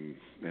around and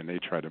they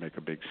tried to make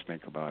a big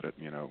stink about it,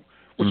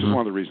 which is one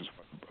of the reasons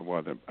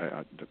why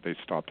they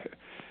stopped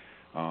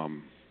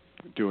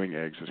doing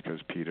eggs, is because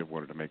PETA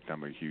wanted to make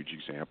them a huge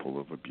example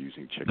of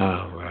abusing chickens.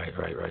 Oh, right.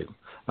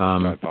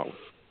 I thought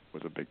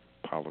was a big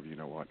pile of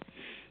what.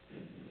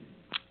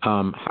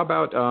 How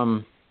about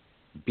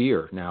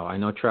beer? Now, I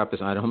know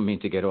Trappist, I don't mean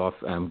to get off,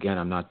 again,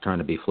 I'm not trying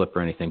to be flip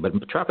or anything, but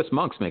Trappist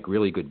monks make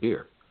really good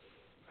beer.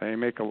 They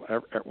make I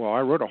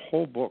wrote a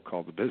whole book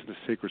called The Business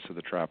Secrets of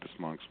the Trappist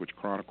Monks, which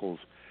chronicles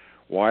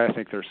why I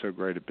think they're so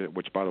great at it,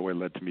 which, by the way,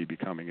 led to me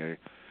becoming a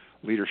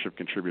leadership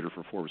contributor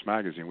for Forbes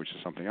magazine, which is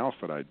something else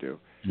that I do.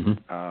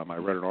 Mm-hmm. I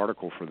read an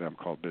article for them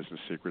called Business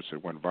Secrets.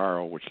 It went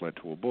viral, which led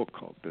to a book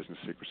called Business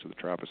Secrets of the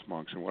Trappist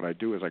Monks. And what I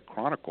do is I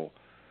chronicle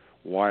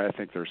why I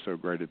think they're so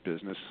great at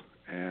business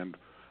and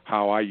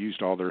how I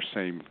used all their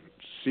same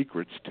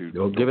secrets to.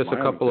 You'll give us a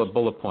couple of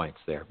bullet points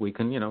there. We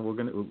can, we're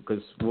going to,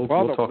 because we'll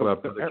talk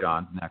about Brother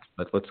John next,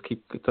 but let's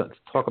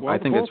talk about. I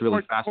think it's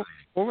really fascinating.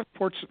 Bullet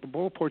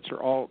points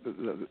are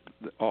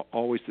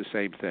always the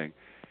same thing.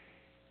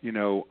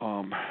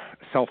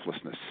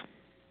 Selflessness.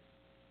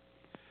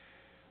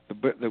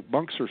 The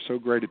monks are so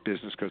great at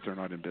business because they're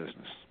not in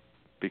business,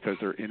 because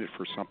they're in it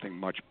for something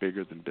much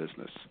bigger than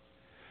business.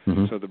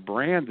 Mm-hmm. So the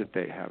brand that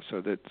they have, so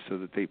that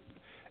they,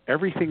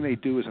 everything they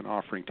do is an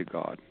offering to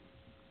God.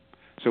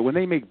 So when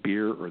they make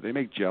beer or they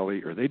make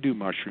jelly or they do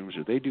mushrooms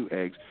or they do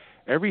eggs,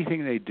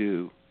 everything they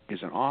do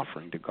is an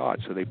offering to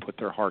God. So they put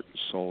their heart and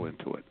soul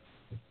into it,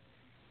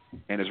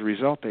 and as a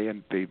result, they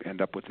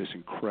end up with this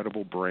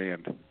incredible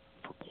brand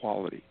for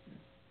quality,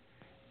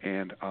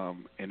 and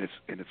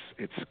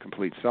it's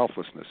complete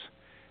selflessness.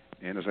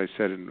 And as I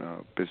said in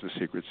Business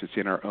Secrets, it's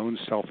in our own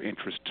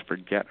self-interest to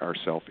forget our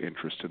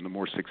self-interest. And the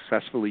more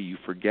successfully you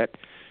forget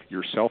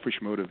your selfish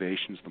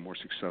motivations, the more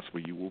successful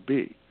you will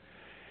be.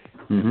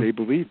 Mm-hmm. And they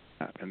believe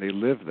that, and they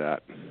live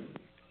that.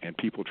 And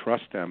people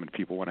trust them, and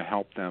people want to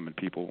help them, and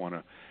people want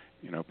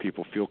to,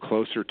 people feel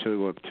closer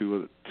to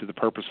the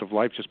purpose of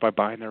life just by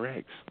buying their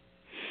eggs.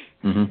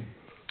 Mm-hmm.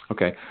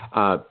 Okay.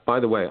 By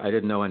the way, I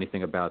didn't know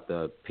anything about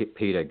the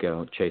PETA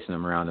chasing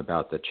them around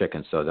about the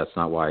chickens, so that's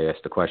not why I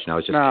asked the question. I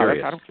was just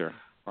curious. I don't care.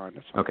 Fine,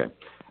 that's fine.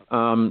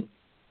 Okay.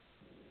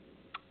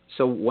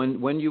 So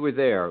when you were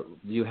there,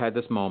 you had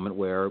this moment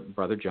where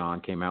Brother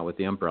John came out with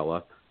the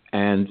umbrella,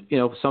 and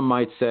some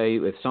might say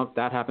if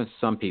that happens to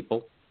some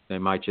people, they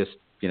might just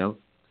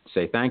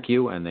say thank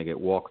you and they get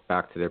walked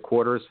back to their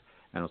quarters.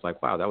 And it was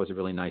like, wow, that was a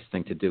really nice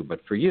thing to do.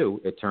 But for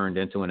you, it turned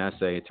into an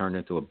essay, it turned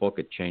into a book,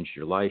 it changed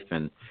your life.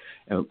 And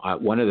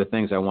one of the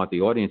things I want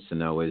the audience to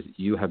know is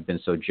you have been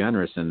so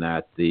generous in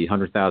that the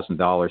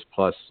 $100,000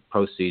 plus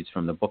proceeds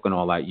from the book and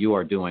all that, you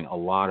are doing a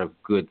lot of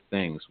good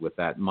things with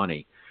that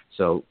money.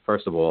 So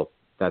first of all,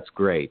 that's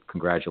great.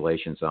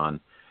 Congratulations on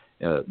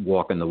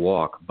walking the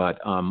walk. But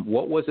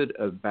what was it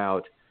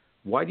about?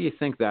 Why do you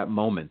think that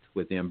moment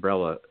with the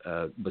umbrella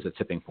was a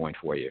tipping point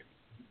for you?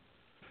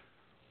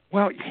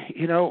 Well,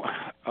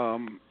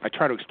 I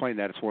try to explain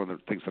that. It's one of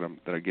the things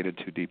that I get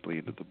into deeply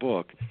into the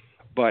book.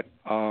 But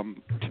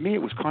to me,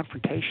 it was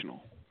confrontational.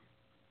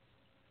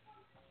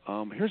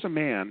 Here's a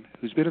man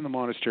who's been in the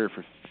monastery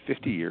for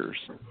 50 years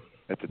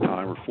at the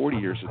time, or 40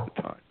 years at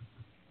the time.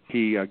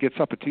 He gets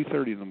up at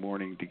 2:30 in the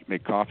morning to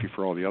make coffee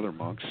for all the other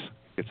monks.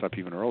 Gets up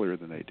even earlier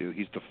than they do.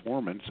 He's the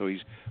foreman, so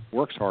he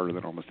works harder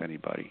than almost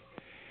anybody.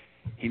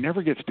 He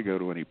never gets to go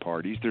to any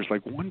parties. There's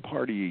like one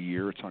party a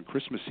year. It's on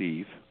Christmas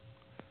Eve,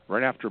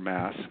 right after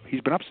Mass.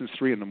 He's been up since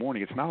 3 in the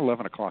morning. It's now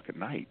 11 o'clock at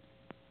night.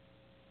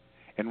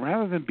 And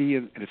rather than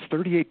and it's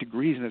 38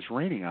 degrees and it's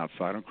raining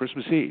outside on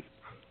Christmas Eve,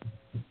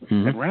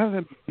 and rather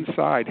than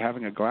inside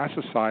having a glass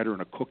of cider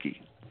and a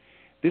cookie,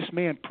 this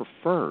man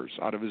prefers,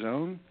 out of his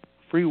own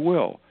free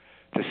will,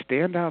 to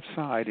stand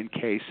outside in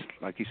case,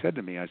 like he said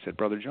to me, I said,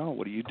 Brother John,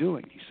 what are you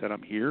doing? He said,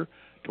 I'm here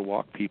to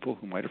walk people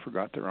who might have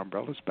forgot their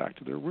umbrellas back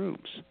to their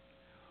rooms.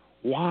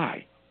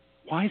 Why?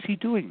 Why is he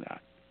doing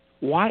that?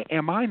 Why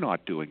am I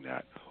not doing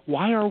that?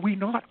 Why are we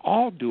not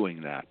all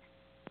doing that?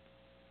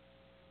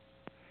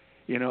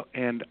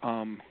 And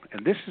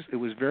it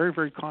was very,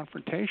 very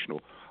confrontational.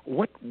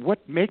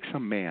 What makes a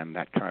man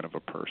that kind of a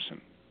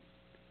person?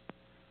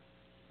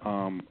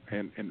 And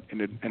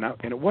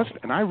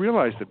I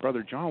realized that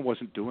Brother John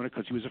wasn't doing it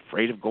because he was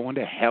afraid of going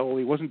to hell.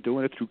 He wasn't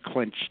doing it through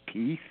clenched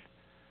teeth.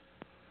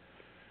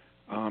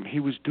 He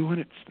was doing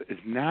it as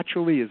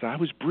naturally as I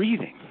was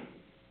breathing.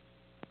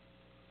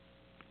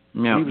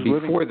 Now, he was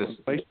before living in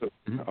a place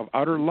of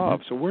utter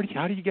love. So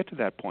how do you get to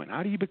that point?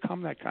 How do you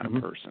become that kind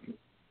of person?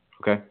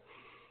 Okay.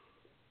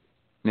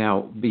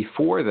 Now,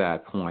 before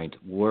that point,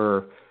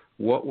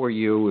 what were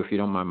you, if you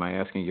don't mind my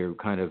asking, your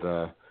kind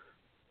of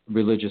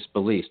religious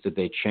beliefs? Did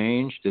they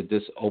change? Did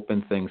this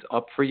open things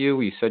up for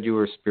you? You said you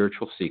were a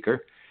spiritual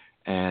seeker,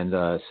 and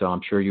so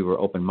I'm sure you were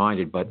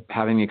open-minded. But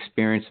having the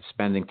experience of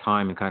spending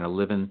time and kind of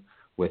living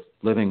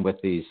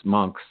with these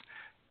monks,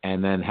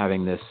 and then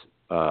having this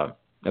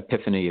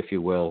epiphany, if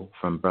you will,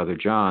 from Brother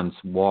John's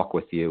walk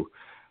with you,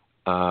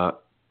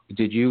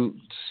 did you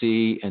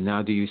see, and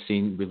now do you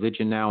see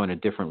religion now in a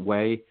different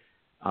way?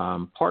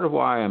 Part of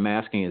why I'm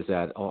asking is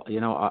that,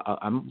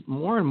 I'm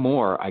more and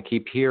more I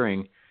keep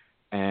hearing,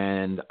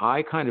 and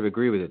I kind of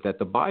agree with it, that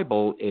the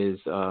Bible is,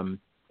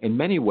 in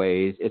many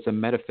ways, it's a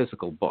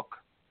metaphysical book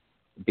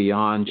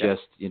beyond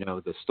just,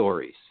 the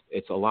stories.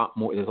 It's a lot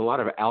more, there's a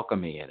lot of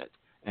alchemy in it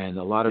and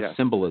a lot of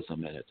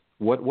symbolism in it.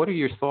 What are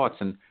your thoughts,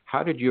 and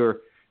how did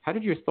your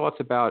thoughts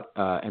about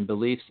and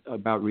beliefs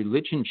about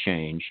religion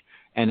change,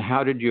 and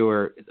how did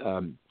your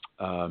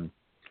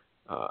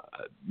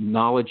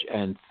knowledge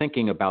and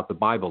thinking about the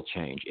Bible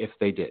change, if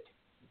they did?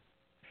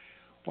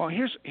 Well,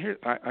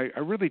 I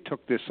really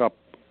took this up.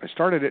 I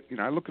started it.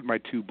 I look at my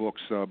two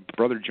books,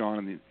 Brother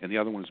John and the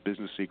other one is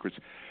Business Secrets,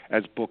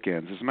 as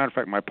bookends. As a matter of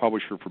fact, my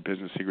publisher for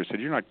Business Secrets said,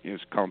 "You're not."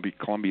 It's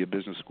Columbia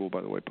Business School,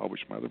 by the way,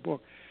 published my other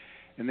book.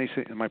 And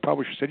my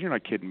publisher said, "You're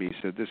not kidding me." He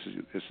said, "This is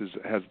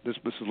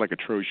like a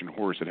Trojan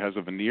horse. It has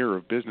a veneer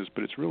of business,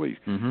 but it's really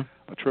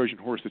a Trojan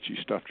horse that you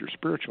stuffed your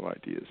spiritual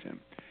ideas in."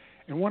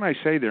 And what I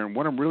say there, and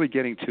what I'm really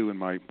getting to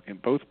in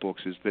both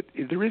books, is that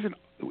it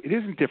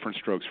isn't different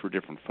strokes for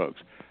different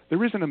folks.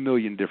 There isn't a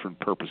million different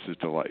purposes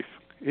to life.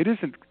 It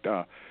isn't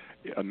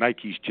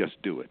Nike's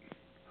Just Do It.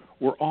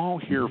 We're all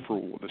here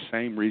for the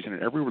same reason,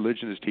 and every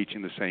religion is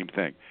teaching the same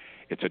thing.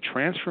 It's a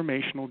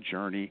transformational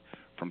journey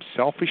from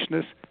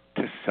selfishness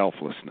to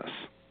selflessness.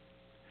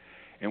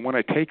 And what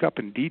I take up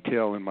in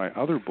detail in my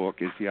other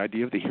book is the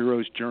idea of the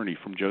hero's journey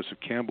from Joseph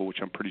Campbell,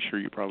 which I'm pretty sure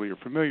you probably are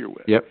familiar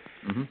with. Yep.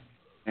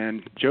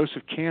 And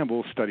Joseph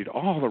Campbell studied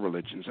all the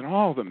religions and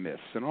all the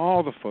myths and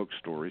all the folk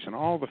stories and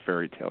all the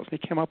fairy tales. He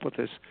came up with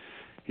this.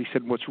 He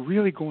said, what's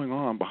really going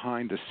on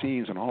behind the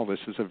scenes and all this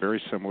is a very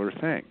similar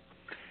thing.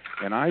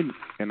 And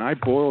I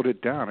boiled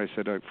it down. I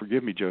said,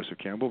 forgive me, Joseph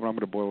Campbell, but I'm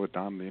going to boil it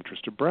down in the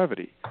interest of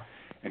brevity.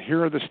 And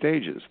here are the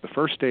stages. The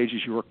first stage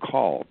is you are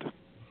called.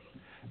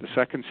 The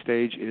second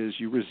stage is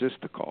you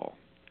resist the call.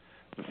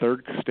 The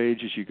third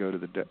stage is you go to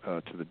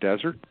the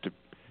desert.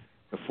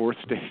 The fourth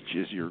stage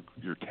is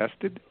you're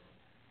tested.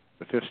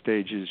 The fifth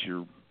stage is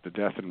the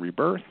death and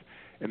rebirth.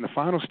 And the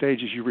final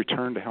stage is you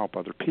return to help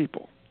other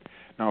people.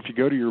 Now, if you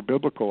go to your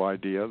biblical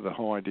idea, the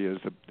whole idea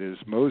is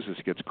Moses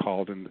gets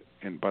called in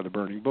by the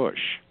burning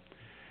bush.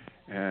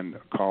 And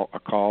a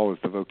call is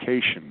the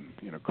vocation.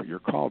 You know, you're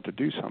called to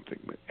do something.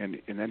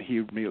 And then he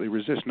immediately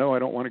resists. No, I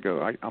don't want to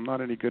go. I'm not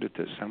any good at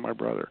this. Send my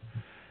brother.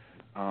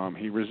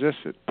 He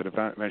resists it, but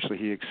eventually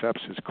he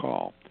accepts his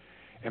call.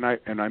 And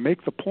I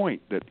make the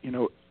point that, you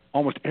know,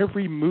 almost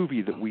every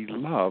movie that we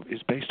love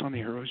is based on the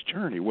hero's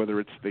journey, whether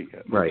it's the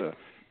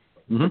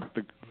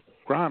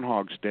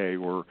Groundhog's Day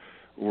or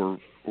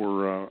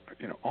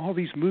you know, all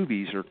these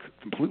movies are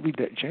completely.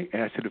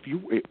 And I said,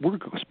 we're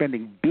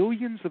spending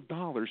billions of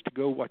dollars to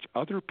go watch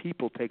other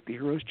people take the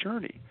hero's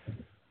journey.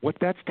 What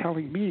that's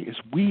telling me is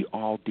we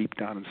all deep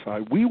down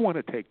inside, we want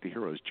to take the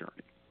hero's journey.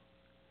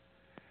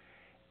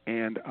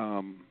 And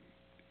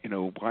you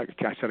know, like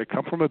I said, I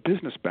come from a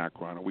business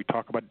background, and we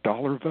talk about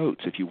dollar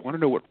votes. If you want to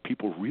know what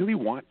people really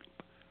want,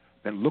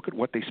 then look at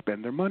what they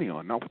spend their money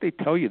on, not what they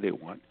tell you they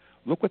want.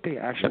 Look what they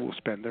actually will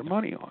spend their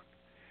money on.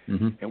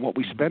 Mm-hmm. And what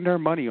we spend our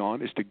money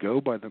on is to go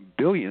by the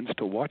billions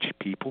to watch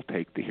people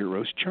take the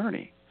hero's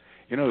journey.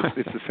 You know,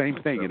 it's the same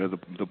thing. You know,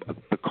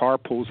 the car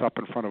pulls up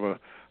in front of a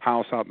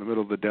house out in the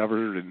middle of the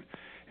desert, and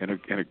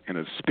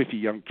a spiffy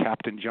young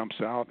captain jumps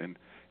out, and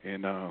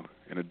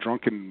a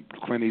drunken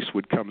Clint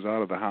Eastwood comes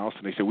out of the house,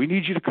 and they say, "We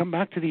need you to come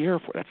back to the Air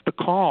Force." That's the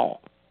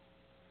call.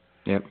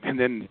 Yep. And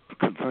then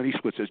Clint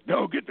Eastwood says,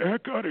 "No, get the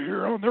heck out of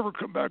here. I'll never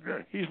come back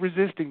there." He's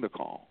resisting the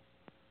call.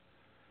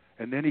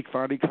 And then he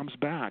finally comes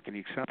back, and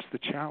he accepts the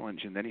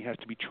challenge, and then he has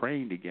to be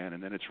trained again,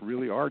 and then it's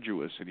really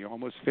arduous, and he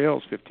almost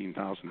fails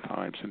 15,000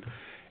 times.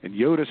 And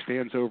Yoda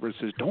stands over and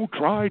says, "Don't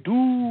try,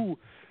 do."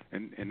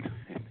 And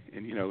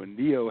you know, and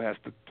Neo has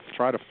to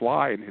try to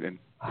fly, and it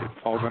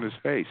falls on his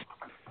face.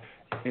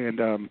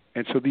 And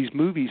so these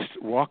movies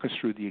walk us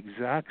through the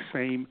exact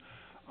same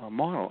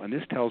model, and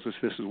this tells us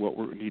this is what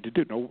we need to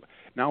do.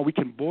 Now we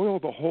can boil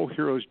the whole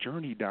hero's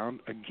journey down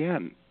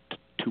again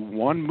to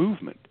one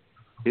movement.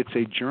 It's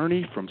a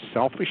journey from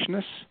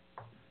selfishness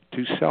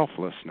to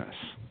selflessness.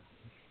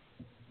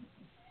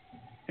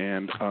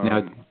 And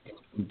now,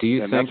 do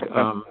you think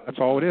that's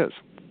all it is?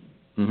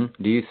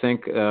 Mm-hmm. Do you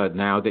think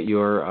now that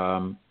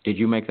you're did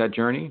you make that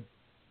journey?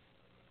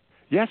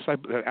 Yes, I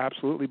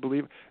absolutely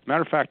believe.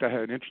 Matter of fact, I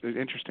had an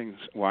interesting.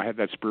 Well, I had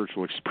that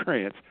spiritual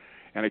experience,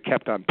 and it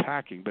kept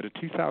unpacking. But in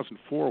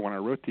 2004, when I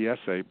wrote the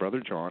essay, Brother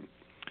John,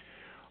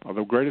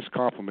 the greatest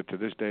compliment to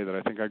this day that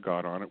I think I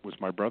got on it was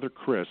my brother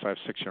Chris. I have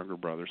 6 younger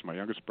brothers. My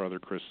youngest brother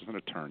Chris is an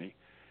attorney,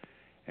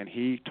 and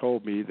he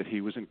told me that he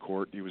was in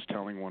court. He was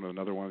telling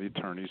another one of the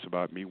attorneys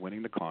about me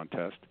winning the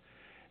contest,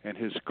 and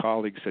his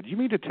colleague said, "You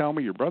mean to tell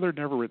me your brother had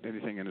never written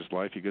anything in his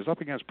life? He goes up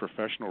against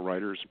professional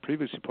writers,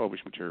 previously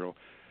published material,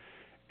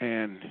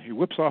 and he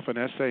whips off an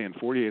essay in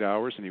 48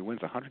 hours and he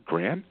wins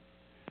 $100,000?"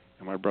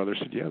 And my brother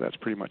said, "Yeah, that's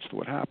pretty much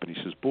what happened."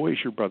 He says, "Boy,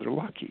 is your brother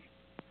lucky."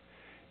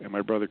 And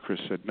my brother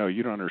Chris said, "No,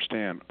 you don't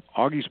understand.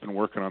 Augie's been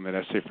working on that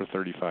essay for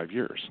 35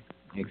 years.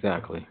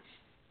 Exactly.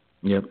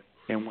 Yep.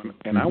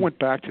 And I went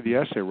back to the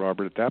essay,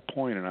 Robert, at that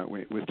point, and I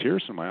went with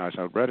tears in my eyes.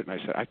 I read it,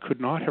 and I said, I could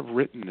not have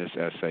written this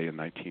essay in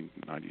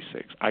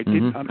 1996. I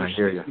didn't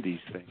understand these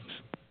things.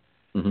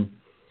 Mm-hmm.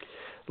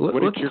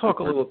 Let's talk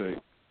a little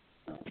bit.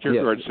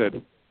 Kierkegaard said,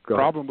 "The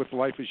problem with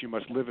life is you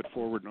must live it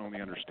forward and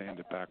only understand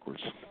it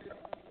backwards."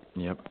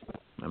 Yep.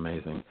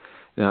 Amazing.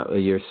 Now,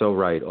 you're so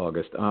right,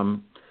 August.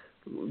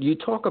 You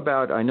talk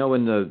about, I know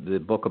in the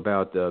book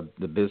about the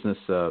business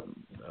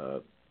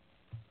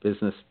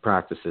business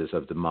practices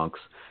of the monks,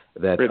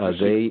 that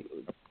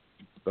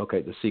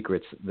the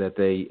secrets, that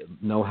they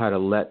know how to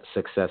let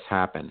success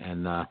happen.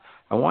 And I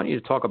want you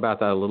to talk about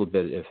that a little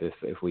bit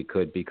if we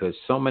could, because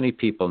so many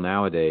people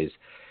nowadays,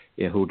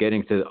 you know, who are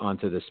getting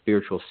onto the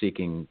spiritual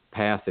seeking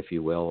path, if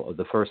you will,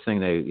 the first thing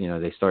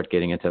they start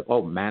getting into,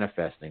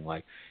 manifesting,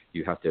 like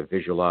you have to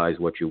visualize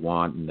what you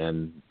want and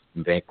then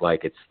make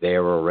like it's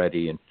there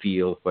already and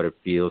feel what it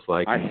feels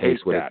like and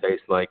taste what it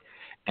tastes like.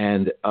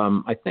 And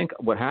I think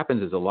what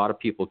happens is a lot of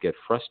people get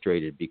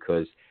frustrated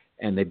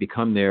and they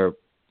become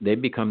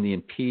the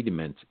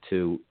impediment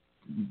to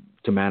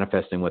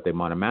manifesting what they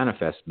want to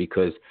manifest,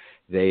 because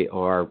they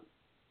are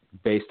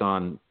based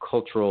on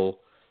cultural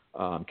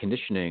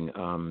conditioning,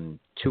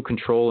 too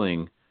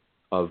controlling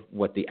of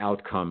what the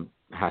outcome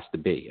has to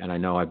be. And I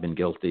know I've been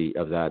guilty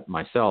of that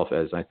myself,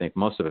 as I think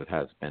most of it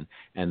has been.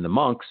 And the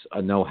monks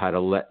know how to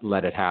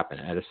let it happen.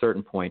 At a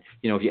certain point,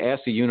 if you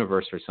ask the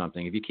universe for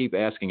something, if you keep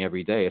asking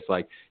every day, it's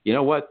like, you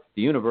know what?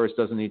 The universe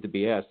doesn't need to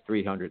be asked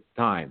 300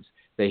 times.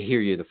 They hear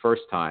you the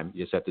first time.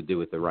 You just have to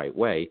do it the right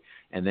way.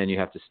 And then you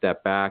have to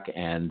step back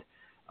and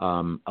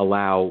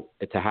allow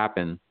it to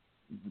happen,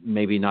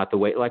 maybe not the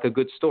way, like a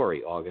good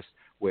story, August,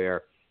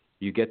 where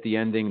you get the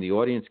ending, the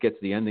audience gets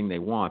the ending they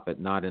want,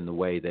 but not in the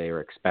way they are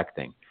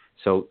expecting.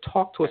 So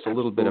talk to us a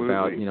little bit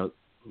about,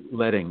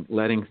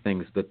 letting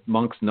things, the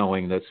monks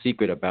knowing the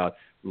secret about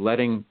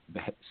letting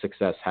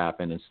success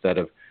happen instead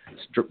of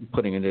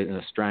putting it in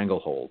a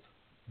stranglehold.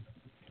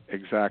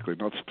 Exactly.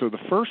 So the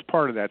first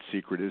part of that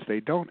secret is they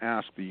don't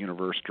ask the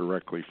universe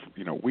directly.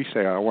 We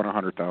say, I want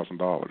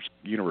 $100,000.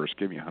 Universe,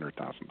 give me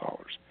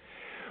 $100,000.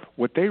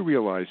 what they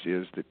realize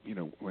is that,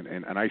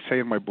 and I say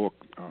in my book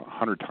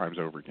 100 times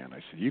over again, I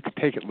said, you can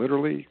take it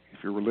literally if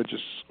you're religious,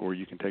 or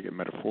you can take it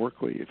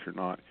metaphorically if you're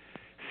not.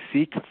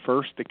 Seek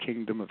first the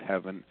kingdom of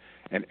heaven,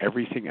 and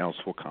everything else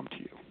will come to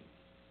you.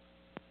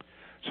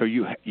 So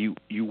you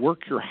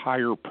work your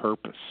higher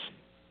purpose,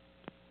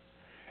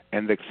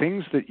 and the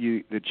things that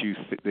you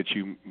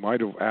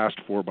might have asked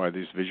for by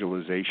this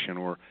visualization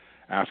or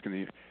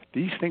asking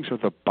these things are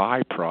the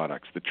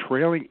byproducts, the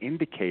trailing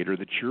indicator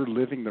that you're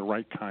living the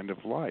right kind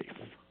of life.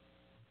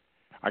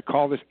 I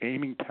call this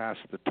aiming past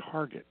the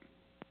target.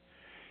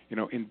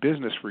 In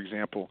business, for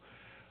example,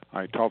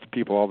 I talk to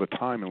people all the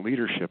time in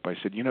leadership. I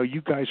said,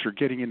 you guys are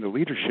getting into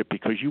leadership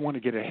because you want to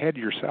get ahead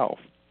yourself.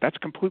 That's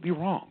completely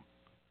wrong.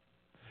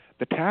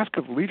 The task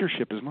of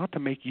leadership is not to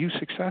make you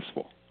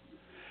successful.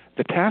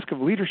 The task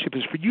of leadership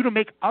is for you to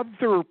make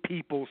other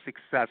people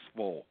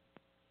successful.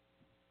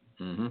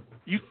 Mm-hmm.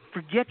 You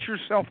forget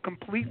yourself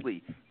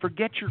completely.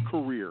 Forget your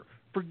career.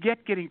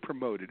 Forget getting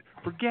promoted.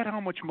 Forget how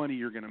much money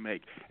you're going to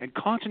make. And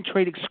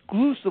concentrate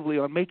exclusively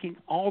on making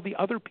all the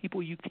other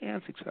people you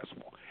can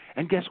successful.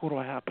 And guess what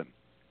will happen?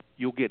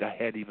 You'll get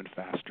ahead even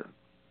faster.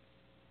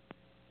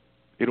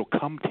 It'll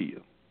come to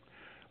you.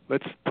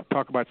 Let's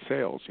talk about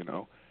sales,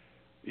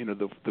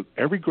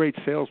 every great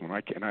salesman,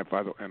 I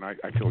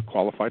feel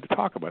qualified to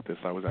talk about this.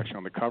 I was actually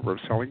on the cover of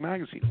Selling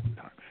Magazine one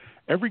time.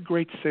 Every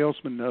great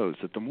salesman knows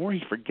that the more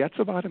he forgets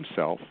about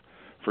himself,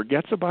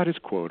 forgets about his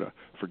quota,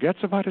 forgets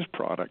about his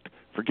product,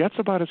 forgets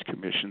about his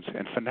commissions,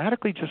 and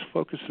fanatically just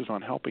focuses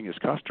on helping his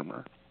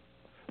customer,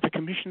 the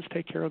commissions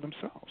take care of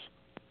themselves.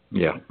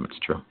 Yeah, that's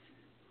true.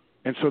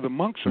 And so the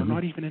monks are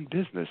not even in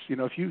business.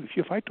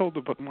 If I told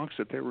the monks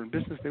that they were in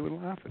business, they would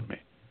laugh at me.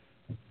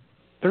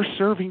 They're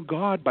serving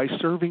God by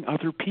serving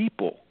other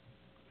people.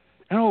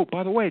 And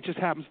by the way, it just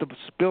happens to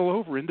spill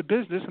over into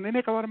business, and they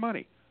make a lot of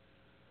money.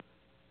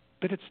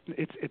 But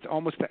it's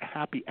almost a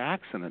happy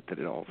accident that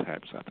it all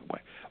happens that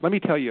way. Let me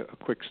tell you a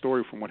quick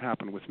story from what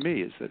happened with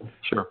me. Is that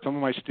some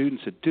of my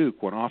students at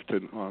Duke went off to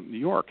New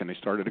York, and they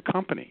started a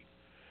company.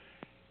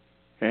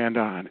 And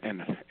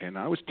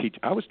I was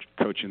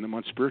coaching them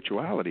on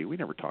spirituality. We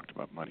never talked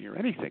about money or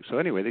anything. So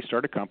anyway, they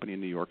started a company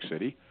in New York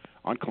City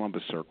on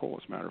Columbus Circle,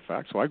 as a matter of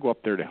fact. So I go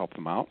up there to help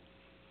them out.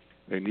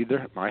 They need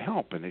my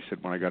help, and they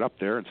said when I got up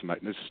there, and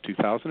this is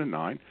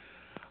 2009,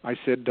 I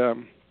said,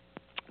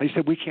 they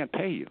said we can't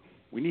pay you.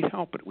 We need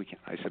help, but we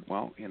can't. I said,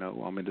 well,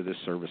 I'm into this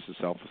service and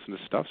selflessness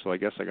stuff, so I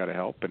guess I got to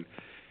help. And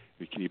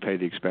can you pay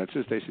the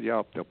expenses? They said,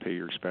 yeah, they'll pay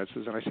your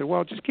expenses. And I said,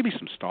 well, just give me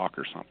some stock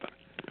or something.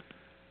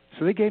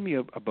 So they gave me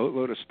a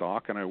boatload of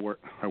stock, and I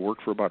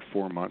worked for about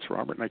 4 months,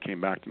 Robert, and I came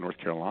back to North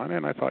Carolina,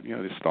 and I thought,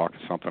 this stock is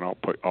something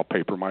I'll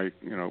paper my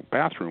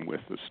bathroom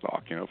with. This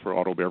stock, for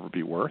all it'll ever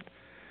be worth.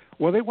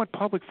 Well, they went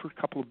public for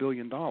a couple of $1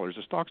 billion.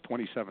 The stock's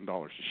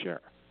 $27 a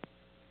share.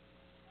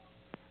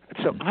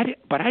 So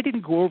I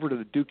didn't go over to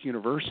the Duke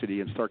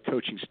University and start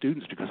coaching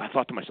students because I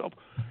thought to myself,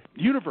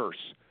 universe,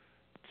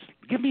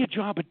 give me a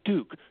job at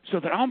Duke so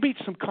that I'll meet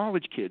some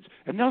college kids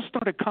and they'll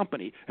start a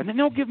company and then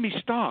they'll give me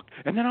stock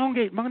and then I'll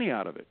get money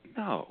out of it.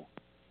 No,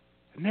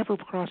 it never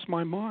crossed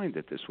my mind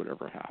that this would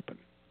ever happen.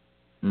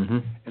 Mm-hmm.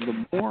 And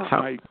the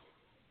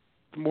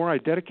more I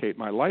dedicate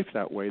my life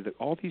that way, that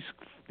all these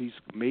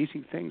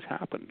amazing things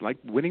happen, like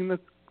winning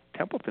the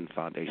Templeton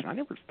Foundation. I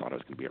never thought I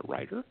was going to be a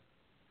writer.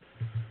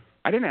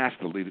 I didn't ask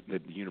the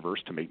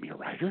universe to make me a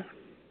writer.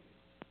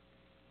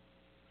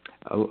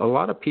 A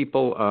lot of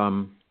people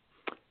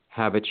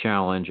have a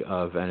challenge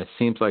of, and it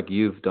seems like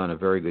you've done a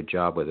very good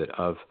job with it,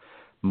 of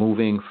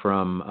moving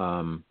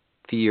from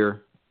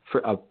fear,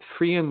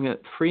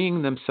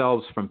 freeing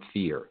themselves from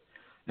fear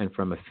and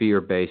from a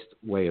fear-based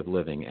way of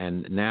living.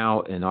 And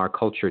now in our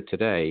culture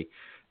today,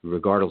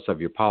 regardless of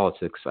your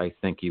politics, I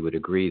think you would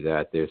agree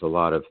that there's a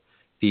lot of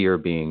fear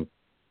being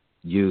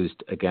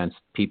used against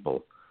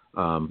people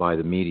by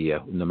the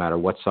media, no matter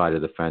what side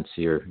of the fence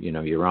you're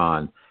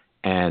on,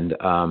 and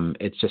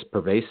it's just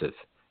pervasive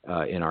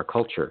in our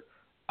culture.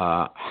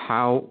 What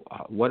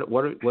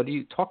do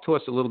you talk to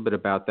us a little bit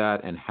about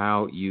that and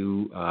how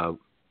you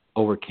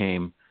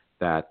overcame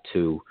that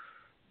to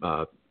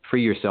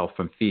free yourself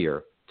from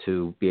fear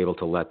to be able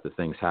to let the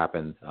things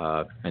happen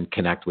and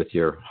connect with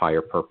your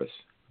higher purpose?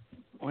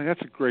 Well,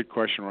 that's a great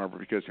question, Robert,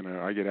 because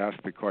I get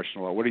asked the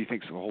question a lot. What do you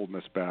think is holding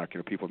us back?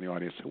 People in the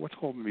audience say, "What's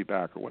holding me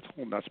back?" or "What's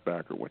holding us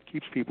back?" or "What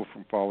keeps people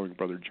from following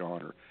Brother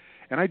John?"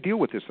 And I deal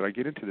with this, and I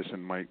get into this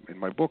in my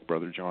book,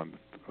 Brother John,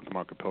 the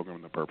Monk, a Pilgrim,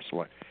 and the Purpose of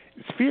Life.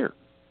 It's fear.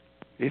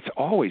 It's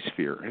always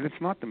fear, and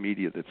it's not the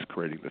media that's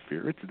creating the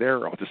fear. It's there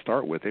to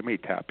start with. They may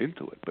tap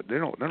into it, but they're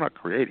not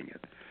creating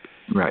it.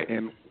 Right.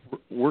 And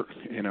we're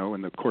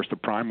and of course the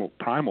primal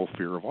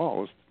fear of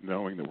all is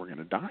knowing that we're going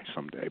to die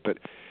someday.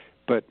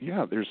 But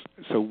yeah,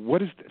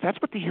 that's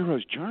what the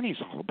hero's journey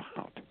is all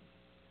about.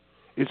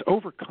 Is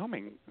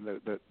overcoming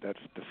that's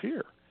the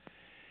fear.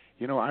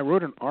 I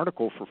wrote an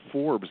article for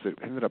Forbes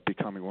that ended up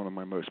becoming one of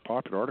my most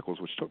popular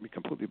articles, which took me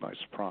completely by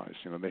surprise.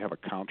 They have a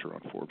counter on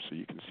Forbes, so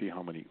you can see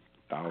how many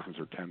thousands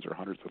or tens or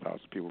hundreds of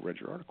thousands of people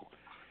read your article.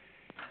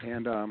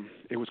 And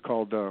it was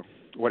called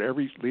 "What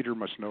Every Leader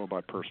Must Know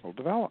About Personal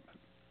Development."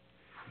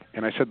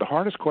 And I said, the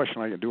hardest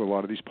question, I do a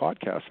lot of these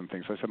podcasts and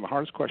things, I said, the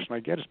hardest question I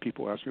get is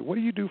people ask me, what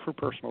do you do for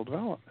personal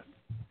development?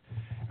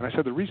 And I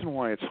said, the reason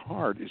why it's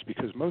hard is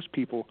because most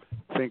people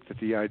think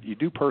that you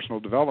do personal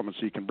development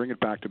so you can bring it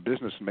back to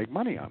business and make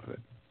money out of it.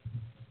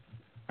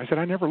 I said,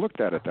 I never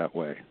looked at it that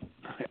way.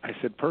 I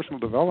said, personal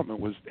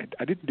development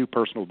I didn't do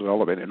personal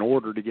development in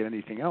order to get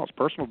anything else.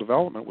 Personal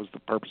development was the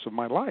purpose of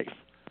my life.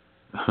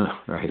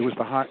 Right.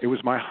 It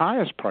was my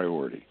highest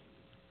priority.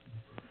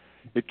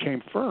 It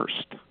came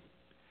first.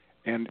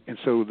 And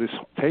so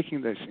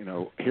taking this,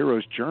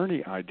 hero's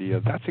journey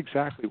idea, that's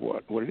exactly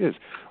what it is.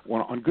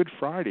 On Good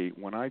Friday,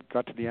 when I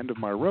got to the end of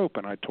my rope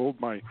and I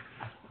told my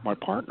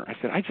partner, I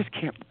said, I just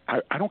can't,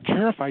 I don't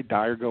care if I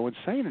die or go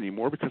insane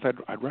anymore, because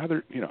I'd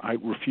rather, I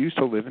refuse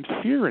to live in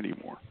fear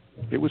anymore.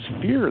 It was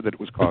fear that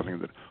was causing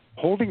it.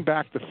 Holding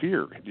back the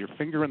fear, your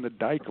finger in the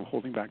dike of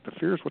holding back the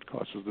fear is what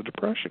causes the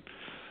depression.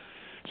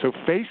 So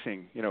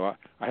facing, I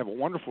have a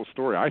wonderful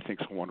story, I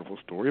think it's a wonderful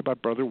story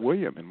about Brother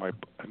William in my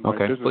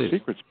Business please.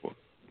 Secrets book.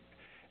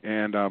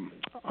 And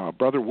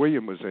Brother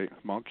William was a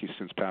monk. He's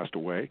since passed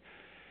away.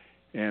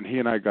 And he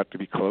and I got to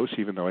be close,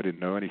 even though I didn't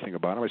know anything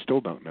about him. I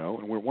still don't know.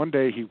 And one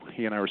day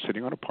he and I were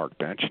sitting on a park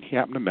bench, and he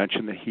happened to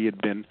mention that he had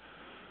been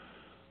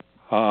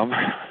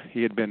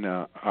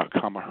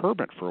become a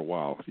hermit for a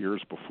while,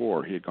 years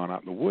before. He had gone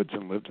out in the woods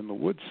and lived in the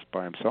woods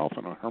by himself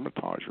in a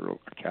hermitage or a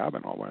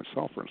cabin all by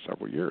himself for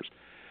several years.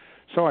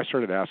 So I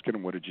started asking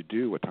him, what did you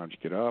do? What time did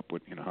you get up?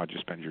 How'd you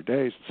spend your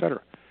days, et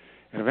cetera?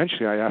 And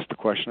eventually I asked the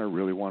question I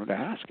really wanted to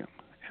ask him.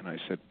 And I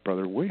said,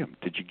 Brother William,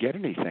 did you get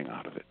anything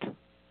out of it?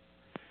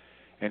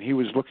 And he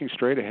was looking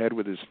straight ahead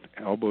with his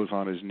elbows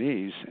on his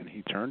knees, and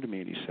he turned to me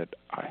and he said,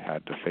 I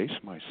had to face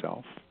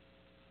myself.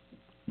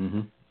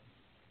 Mm-hmm.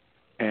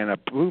 And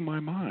it blew my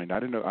mind. I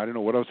didn't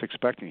know what I was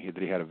expecting.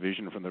 That he had a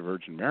vision from the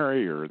Virgin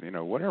Mary, or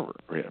whatever,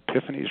 or he had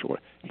epiphanies, or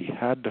what. He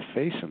had to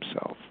face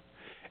himself.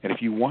 And if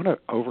you want to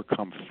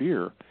overcome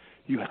fear,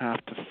 you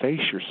have to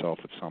face yourself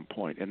at some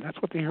point, and that's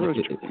what the hero's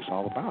journey is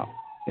all about.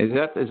 Is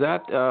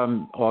that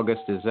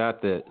August? Is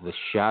that the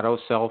shadow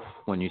self?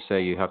 When you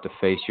say you have to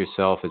face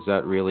yourself, is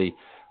that really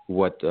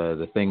what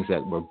the things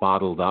that were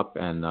bottled up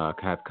and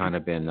have kind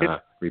of been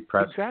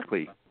repressed?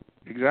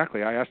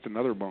 Exactly. I asked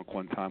another monk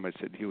one time. I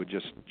said he would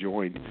just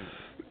joined,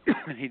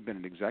 and he'd been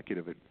an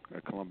executive at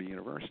Columbia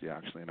University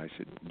actually. And I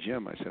said,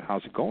 Jim,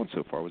 how's it going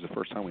so far? It was the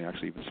first time we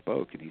actually even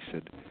spoke, and he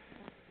said,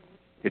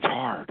 it's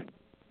hard.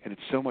 And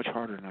it's so much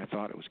harder than I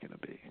thought it was going to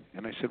be.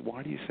 And I said,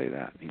 why do you say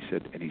that? And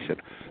he said,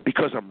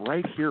 because I'm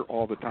right here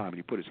all the time. And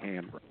he put his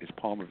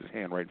palm of his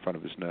hand right in front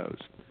of his nose.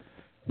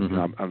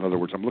 Mm-hmm. In other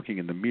words, I'm looking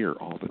in the mirror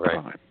all the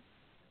time.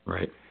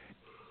 Right.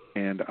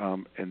 And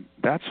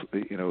that's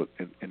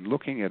and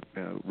looking at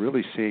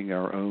really seeing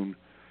our own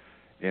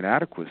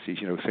inadequacies.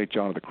 St.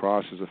 John of the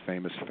Cross is a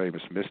famous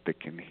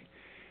mystic, and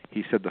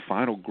he said the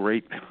final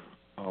great.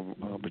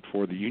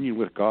 Before the union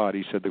with God,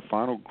 he said the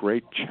final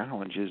great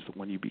challenge is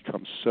when you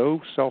become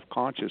so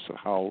self-conscious of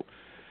how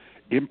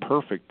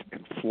imperfect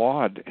and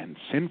flawed and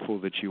sinful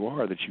that you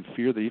are, that you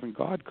fear that even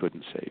God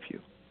couldn't save you.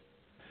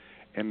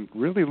 And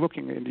really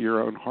looking into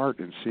your own heart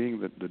and seeing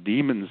the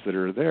demons that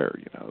are there,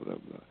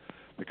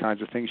 the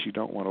kinds of things you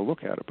don't want to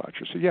look at about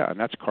yourself. So yeah, and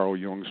that's Carl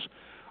Jung's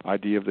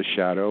idea of the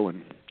shadow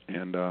and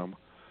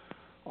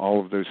all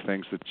of those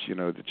things that you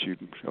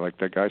like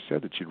that guy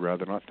said, that you'd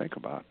rather not think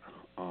about.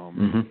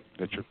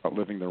 That you're not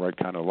living the right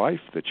kind of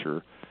life, that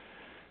you're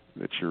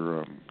a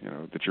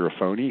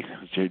phony,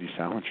 as J.D.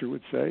 Salinger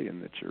would say,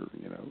 and that you're,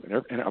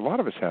 and a lot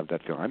of us have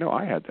that feeling. I know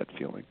I had that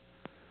feeling.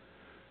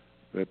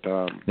 That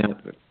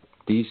that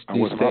do you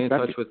stay in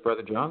touch with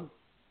Brother John?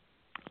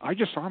 I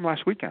just saw him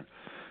last weekend.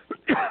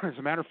 As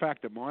a matter of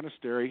fact, the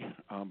monastery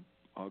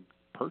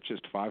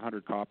purchased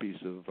 500 copies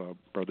of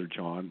Brother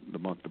John, the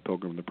monk, the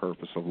Pilgrim, the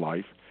Purpose of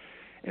Life,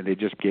 and they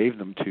just gave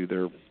them to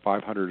their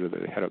 500.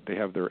 They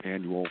have their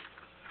annual.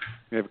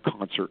 They have a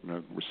concert and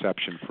a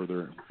reception for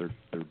their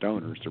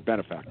donors, their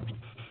benefactors.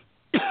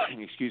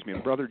 Excuse me.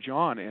 And Brother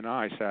John and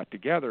I sat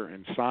together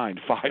and signed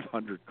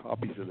 500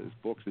 copies of his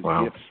books as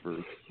gifts for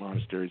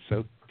monasteries.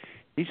 So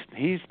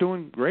he's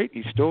doing great.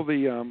 He's still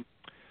the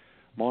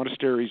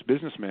monastery's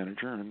business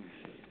manager,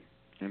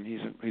 and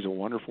he's a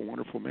wonderful,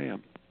 wonderful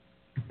man.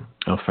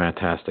 Oh,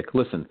 fantastic!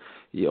 Listen,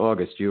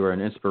 August, you are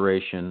an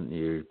inspiration.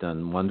 You've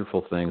done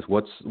wonderful things.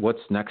 What's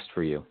next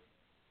for you?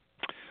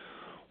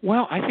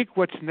 Well, I think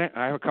what's next.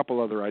 I have a couple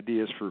other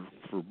ideas for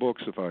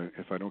books if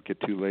I don't get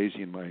too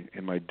lazy in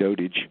my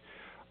dotage.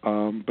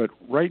 But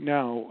right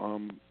now,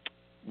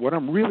 what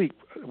I'm really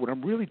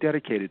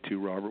dedicated to,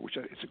 Robert, which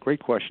it's a great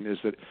question, is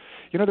that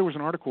there was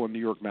an article in New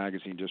York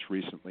Magazine just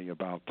recently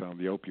about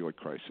the opioid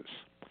crisis.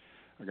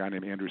 A guy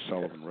named Andrew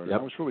Sullivan wrote it. I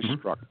was really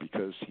struck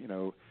because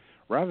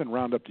rather than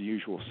round up the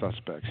usual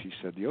suspects, he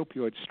said the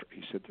opioids.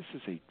 He said this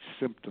is a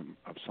symptom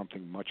of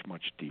something much,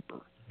 much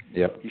deeper.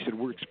 Yep. He said,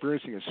 we're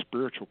experiencing a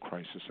spiritual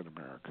crisis in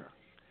America.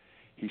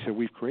 He said,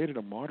 we've created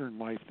a modern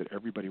life that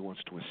everybody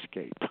wants to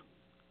escape.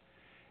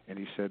 And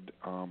he said,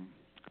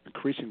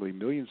 increasingly,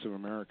 millions of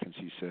Americans,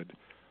 he said,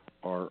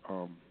 are,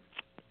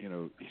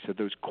 he said,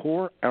 those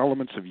core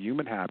elements of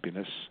human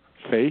happiness,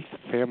 faith,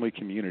 family,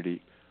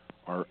 community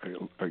are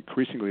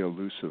increasingly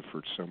elusive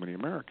for so many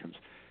Americans.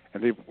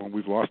 And when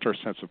we've lost our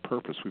sense of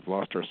purpose, we've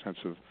lost our sense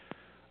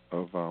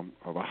of a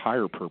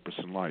higher purpose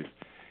in life.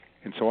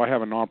 And so I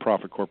have a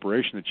nonprofit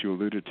corporation that you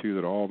alluded to,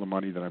 that all the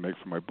money that I make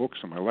from my books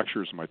and my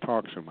lectures and my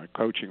talks and my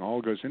coaching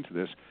all goes into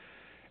this.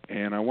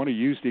 And I want to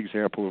use the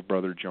example of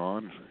Brother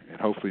John,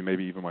 and hopefully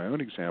maybe even my own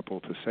example,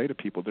 to say to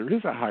people, there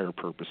is a higher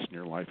purpose in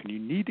your life, and you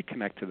need to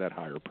connect to that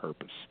higher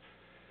purpose.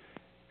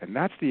 And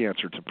that's the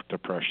answer to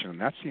depression, and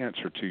that's the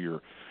answer to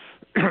your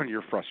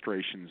your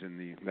frustrations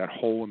and that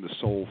hole in the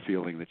soul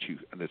feeling that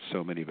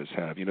so many of us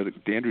have. You know,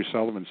 Andrew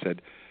Sullivan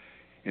said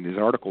in his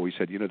article, he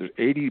said, you know, there's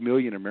 80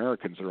 million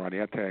Americans that are on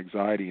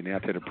anti-anxiety and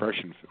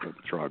antidepressant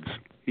drugs.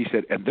 He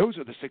said, and those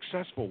are the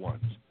successful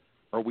ones.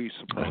 Are we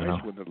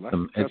surprised when the less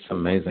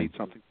successful ones need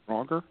something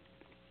stronger?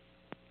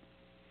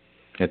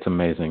 It's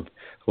amazing.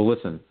 Well,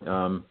 listen,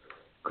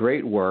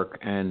 great work,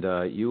 and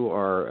you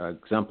are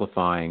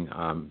exemplifying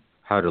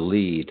how to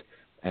lead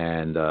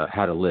and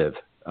how to live.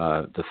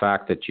 The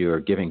fact that you're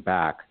giving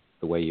back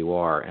the way you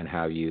are, and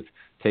how you've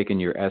taken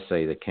your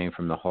essay that came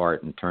from the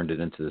heart and turned it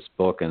into this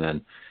book, and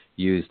then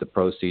used the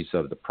proceeds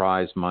of the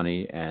prize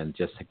money and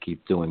just to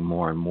keep doing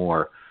more and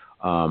more.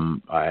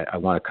 I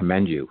want to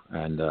commend you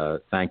and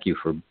thank you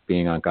for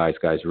being on Guys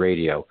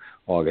Radio.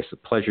 August, a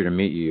pleasure to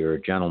meet you. You're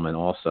a gentleman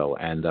also.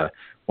 And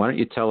why don't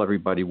you tell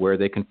everybody where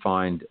they can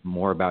find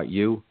more about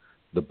you,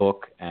 the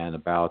book, and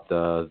about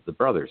the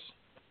brothers?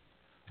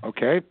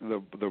 Okay,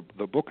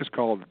 the book is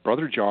called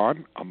Brother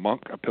John, A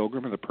Monk, a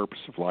Pilgrim, and the Purpose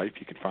of Life.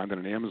 You can find it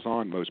on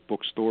Amazon, most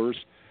bookstores.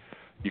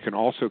 You can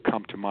also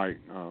come to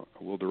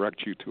we'll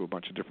direct you to a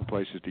bunch of different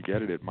places to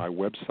get it at my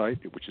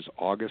website, which is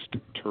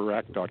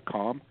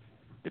augustturak.com.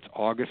 It's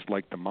August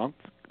like the month,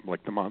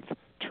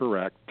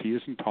 Turak, T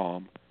as in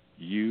Tom,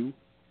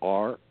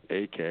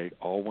 U-R-A-K,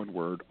 all one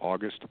word,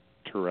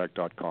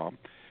 augustturak.com.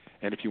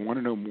 And if you want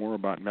to know more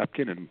about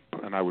Mepkin,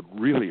 and I would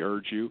really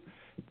urge you,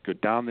 go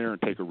down there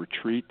and take a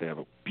retreat. They have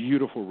a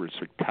beautiful,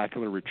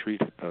 spectacular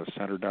retreat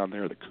center down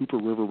there. The Cooper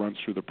River runs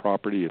through the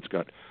property. It's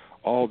got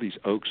all these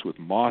oaks with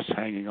moss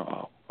hanging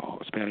off,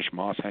 Spanish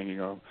moss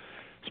hanging off.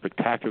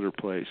 Spectacular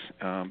place.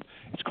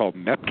 It's called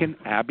Mepkin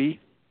Abbey,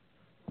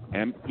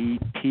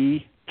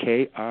 M-E-P-K-I-N,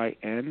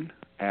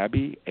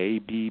 Abbey,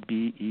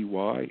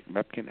 A-B-B-E-Y,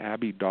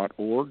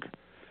 mepkinabbey.org.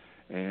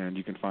 And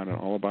you can find out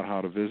all about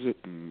how to visit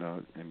and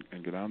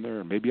go down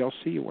there. And maybe I'll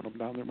see you when I'm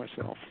down there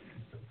myself.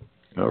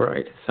 All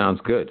right. Sounds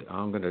good.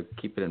 I'm going to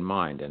keep it in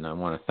mind. And I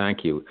want to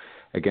thank you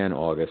again,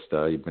 August.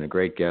 You've been a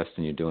great guest,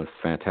 and you're doing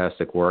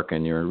fantastic work,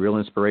 and you're a real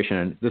inspiration.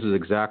 And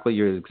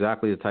you're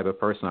exactly the type of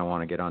person I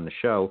want to get on the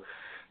show,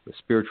 the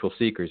spiritual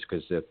seekers,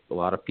 because a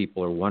lot of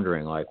people are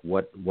wondering, like,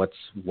 what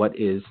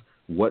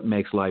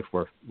makes life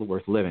worth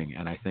living.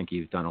 And I think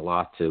you've done a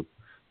lot to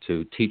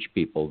teach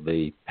people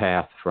the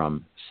path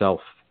from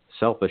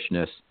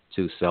selfishness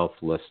to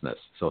selflessness.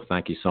 So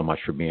thank you so much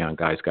for being on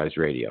Guys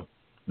Radio.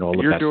 And all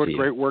the You're best doing to you.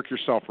 Great work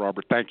yourself,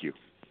 Robert. Thank you.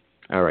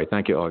 All right.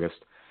 Thank you, August.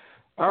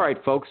 All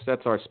right, folks.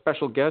 That's our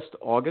special guest,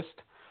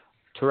 August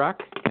Turak,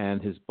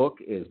 and his book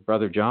is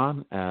Brother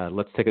John.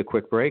 Let's take a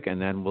quick break,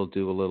 and then we'll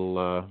do a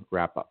little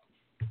wrap-up.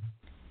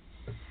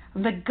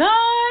 The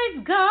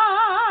Guys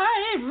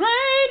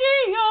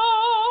Radio.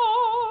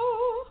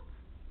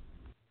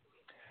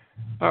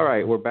 All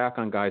right, we're back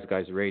on Guys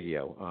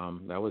Radio.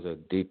 That was a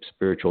deep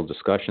spiritual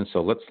discussion,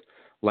 so let's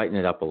lighten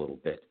it up a little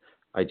bit.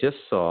 I just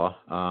saw,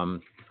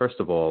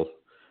 first of all,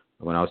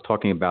 when I was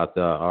talking about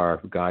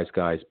our Guys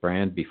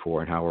brand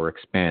before and how we're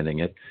expanding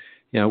it,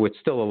 it's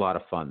still a lot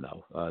of fun,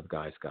 though,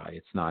 Guys.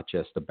 It's not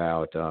just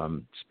about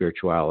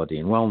spirituality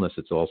and wellness.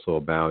 It's also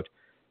about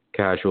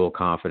casual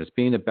confidence,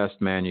 being the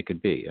best man you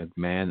could be. A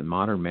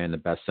modern man in the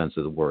best sense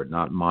of the word,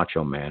 not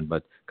macho man,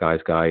 but Guy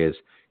is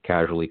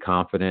casually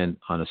confident,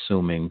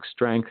 unassuming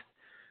strength,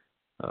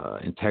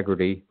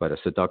 integrity, but a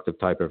seductive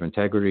type of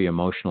integrity,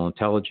 emotional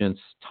intelligence,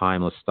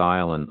 timeless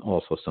style, and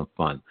also some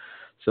fun.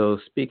 So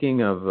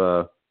speaking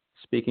of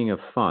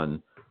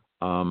fun,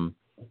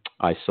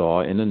 I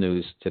saw in the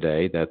news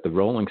today that the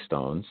Rolling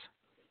Stones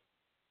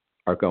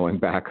are going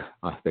back.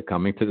 They're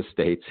coming to the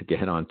States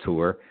again on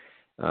tour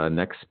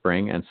next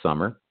spring and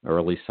summer,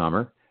 early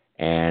summer,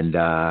 and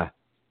I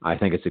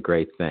think it's a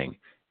great thing.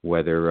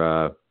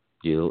 Whether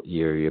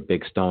you're a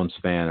big Stones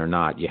fan or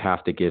not, you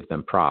have to give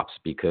them props,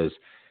 because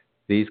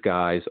these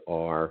guys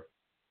are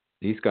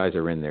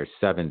in their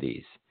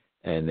 70s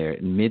and their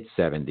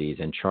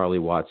mid-70s, and Charlie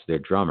Watts, their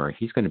drummer,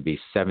 he's going to be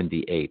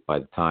 78 by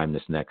the time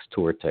this next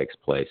tour takes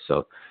place.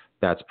 So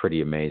that's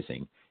pretty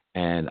amazing.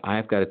 And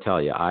I've got to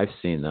tell you, I've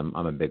seen them.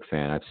 I'm a big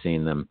fan. I've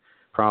seen them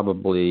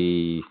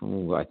probably,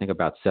 I think,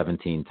 about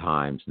 17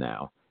 times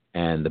now.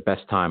 And the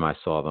best time I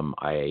saw them,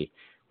 I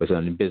was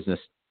on a business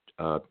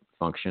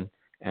function,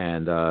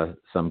 and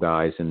some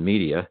guys in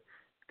media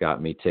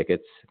got me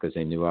tickets because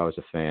they knew I was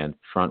a fan,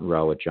 front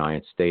row at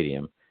Giant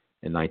Stadium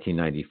in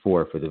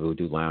 1994 for the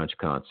Voodoo Lounge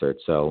concert.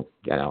 So,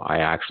 I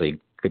actually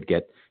could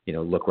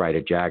look right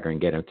at Jagger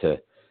and get him to,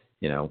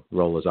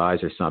 roll his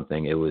eyes or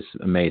something. It was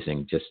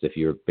amazing. Just if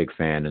you're a big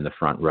fan in the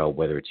front row,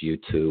 whether it's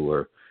U2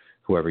 or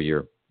whoever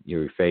your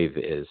fave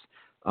is.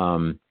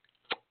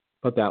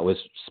 But that was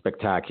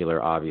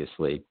spectacular,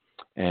 obviously.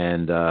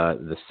 And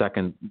the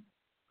second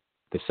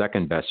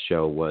best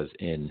show was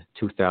in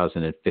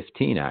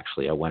 2015,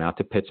 actually. I went out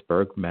to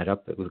Pittsburgh, met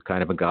up. It was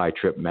kind of a guy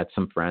trip, met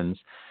some friends.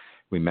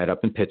 We met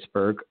up in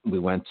Pittsburgh. We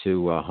went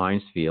to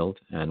Heinz Field,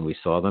 and we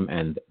saw them,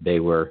 and they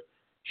were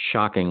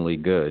shockingly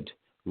good.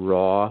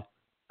 Raw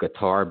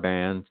guitar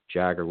band.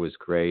 Jagger was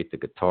great. The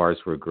guitars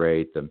were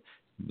great.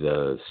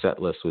 The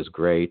set list was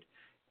great.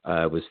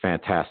 It was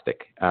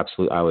fantastic.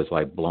 Absolutely. I was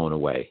like blown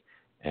away.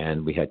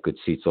 And we had good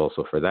seats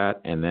also for that.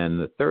 And then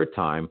the third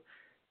time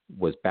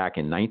was back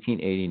in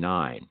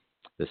 1989.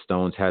 The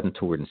Stones hadn't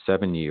toured in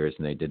 7 years,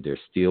 and they did their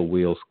Steel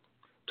Wheels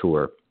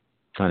tour,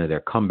 kind of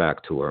their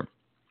comeback tour.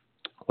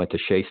 Went to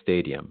Shea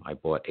Stadium. I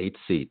bought 8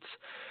 seats,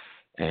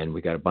 and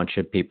we got a bunch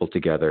of people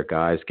together,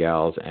 guys,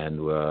 gals, and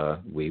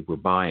we were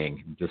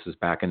buying. This was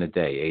back in the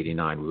day,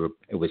 89.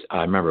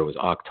 I remember it was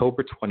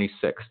October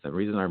 26th. The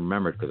reason I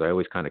remember it because I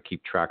always kind of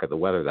keep track of the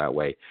weather that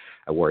way.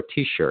 I wore a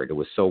T-shirt. It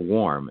was so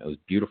warm. It was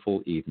a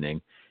beautiful evening,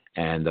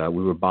 and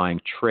we were buying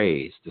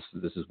trays.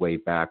 This is way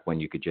back when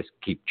you could just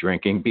keep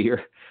drinking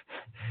beer.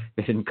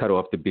 They didn't cut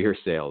off the beer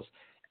sales.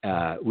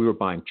 We were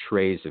buying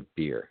trays of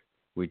beer.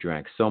 We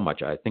drank so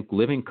much. I think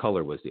Living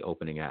Color was the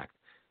opening act.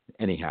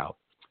 Anyhow,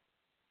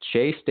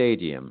 Shea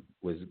Stadium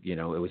was, it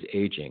was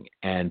aging,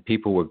 and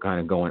people were kind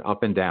of going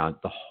up and down.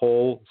 The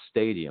whole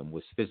stadium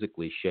was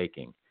physically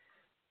shaking,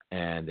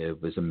 and it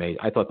was amazing.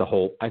 I thought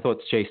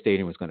Shea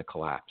Stadium was going to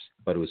collapse,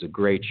 but it was a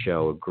great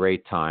show, a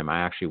great time. I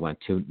actually went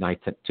two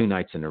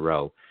nights in a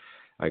row.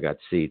 I got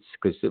seats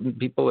because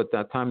people at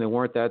that time it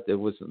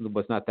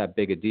was not that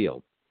big a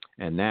deal,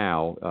 and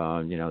now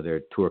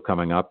their tour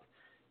coming up.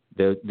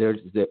 Their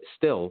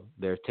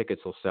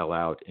tickets will sell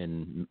out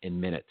in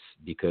minutes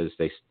because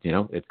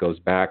it goes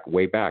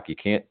way back. You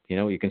can't,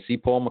 you can see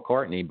Paul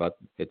McCartney, but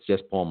it's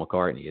just Paul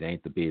McCartney. It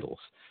ain't the Beatles.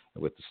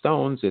 With the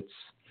Stones, it's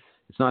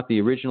not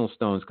the original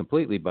Stones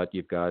completely, but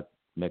you've got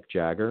Mick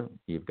Jagger,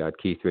 you've got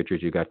Keith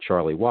Richards, you've got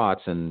Charlie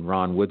Watts, and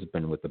Ron Wood's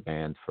been with the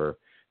band for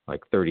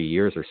like 30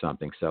 years or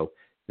something. So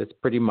it's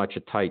pretty much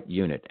a tight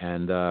unit,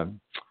 and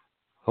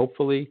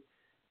hopefully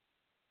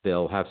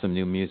they'll have some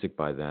new music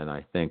by then.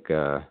 I think.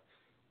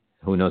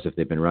 Who knows if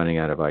they've been running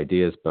out of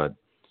ideas, but,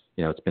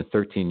 it's been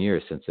 13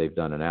 years since they've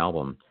done an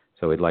album,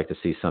 so we'd like to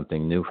see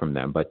something new from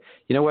them. But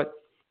you know what?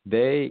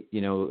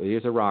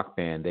 Here's a rock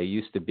band. They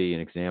used to be an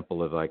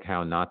example of like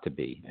how not to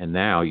be, and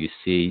now you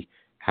see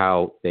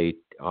how they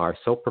are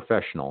so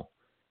professional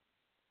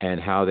and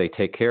how they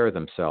take care of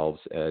themselves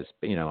as,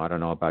 I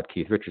don't know about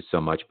Keith Richards so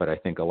much, but I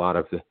think a lot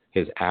of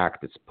his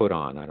act is put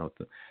on.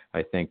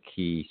 I think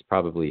he's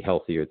probably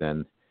healthier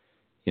than,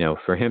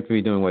 for him to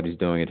be doing what he's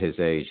doing at his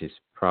age, he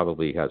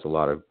probably has a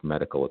lot of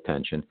medical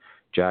attention.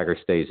 Jagger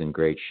stays in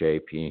great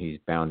shape. He's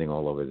bounding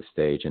all over the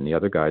stage, and the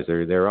other guys,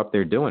 they're up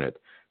there doing it.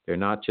 They're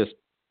not just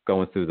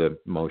going through the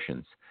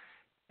motions.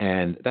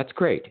 And that's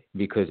great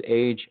because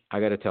age, I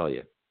got to tell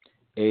you,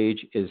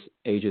 age is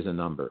a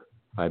number.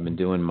 I've been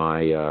doing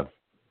my,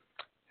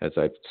 as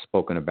I've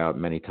spoken about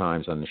many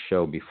times on the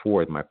show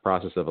before, my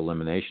process of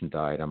elimination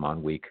diet. I'm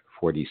on week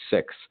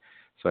 46.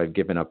 So I've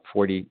given up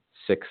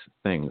 46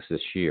 things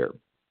this year.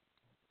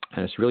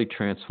 And it's really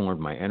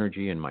transformed my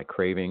energy and my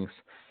cravings,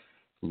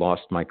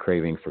 lost my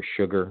craving for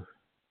sugar.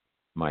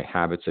 My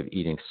habits of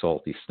eating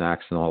salty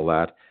snacks and all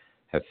that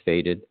have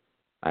faded.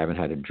 I haven't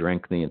had a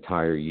drink the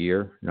entire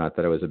year. Not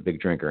that I was a big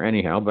drinker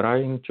anyhow, but I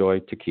enjoy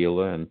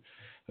tequila and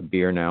a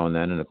beer now and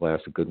then and a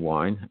glass of good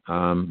wine,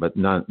 but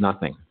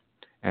nothing.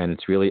 And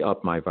it's really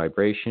upped my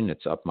vibration.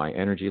 It's upped my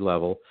energy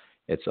level.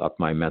 It's upped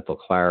my mental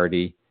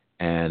clarity.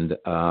 And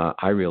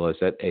I realize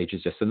that age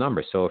is just a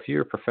number. So if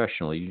you're a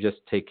professional, you just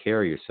take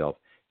care of yourself.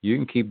 You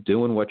can keep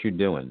doing what you're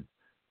doing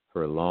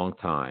for a long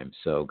time.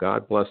 So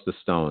God bless the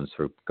Stones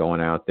for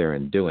going out there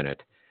and doing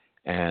it.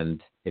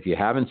 And if you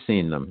haven't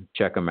seen them,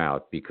 check them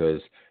out because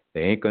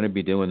they ain't going to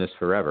be doing this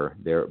forever.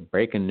 They're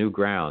breaking new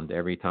ground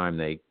every time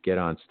they get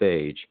on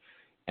stage,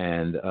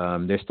 and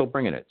they're still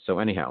bringing it. So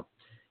anyhow,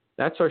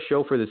 that's our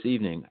show for this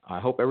evening. I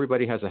hope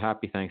everybody has a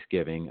happy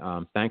Thanksgiving.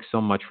 Thanks so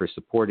much for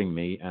supporting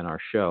me and our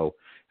show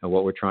and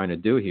what we're trying to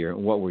do here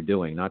and what we're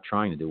doing, not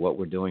trying to do, what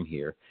we're doing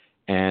here.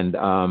 And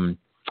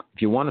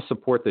if you want to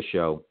support the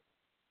show,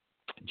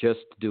 just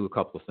do a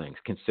couple of things.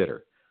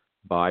 Consider.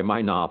 Buy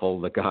my novel,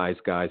 The Guy's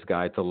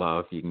Guide to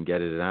Love. You can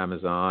get it at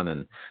Amazon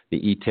and the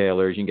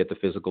e-tailers. You can get the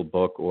physical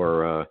book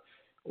or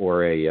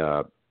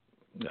a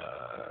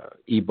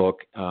ebook.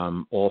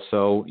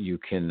 Also, you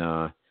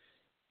can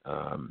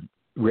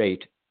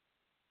rate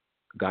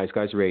Guys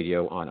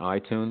Radio on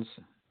iTunes.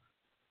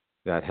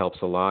 That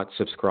helps a lot.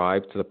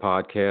 Subscribe to the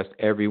podcast.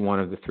 Every one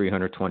of the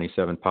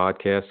 327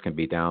 podcasts can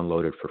be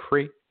downloaded for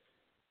free.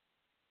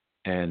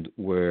 And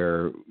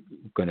we're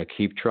going to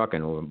keep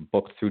trucking. We're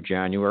booked through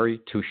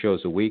January, 2 shows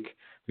a week.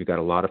 We've got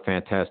a lot of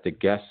fantastic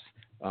guests.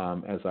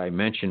 As I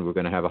mentioned, we're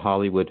going to have a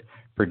Hollywood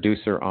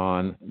producer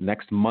on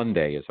next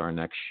Monday is our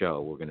next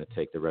show. We're going to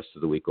take the rest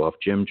of the week off.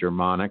 Jim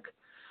Germanic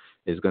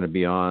is going to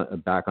be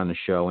back on the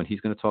show, and he's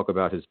going to talk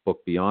about his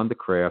book, Beyond the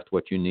Craft,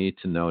 What You Need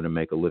to Know to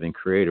Make a Living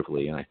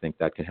Creatively, and I think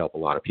that can help a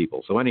lot of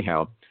people. So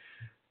anyhow,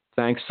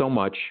 thanks so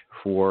much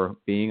for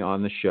being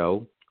on the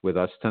show with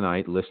us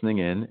tonight, listening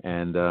in,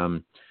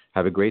 and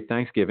have a great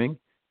Thanksgiving,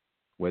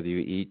 whether you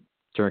eat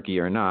turkey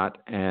or not,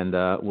 and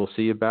we'll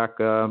see you back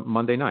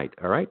Monday night,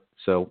 all right?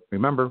 So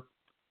remember,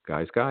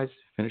 guys,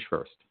 finish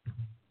first.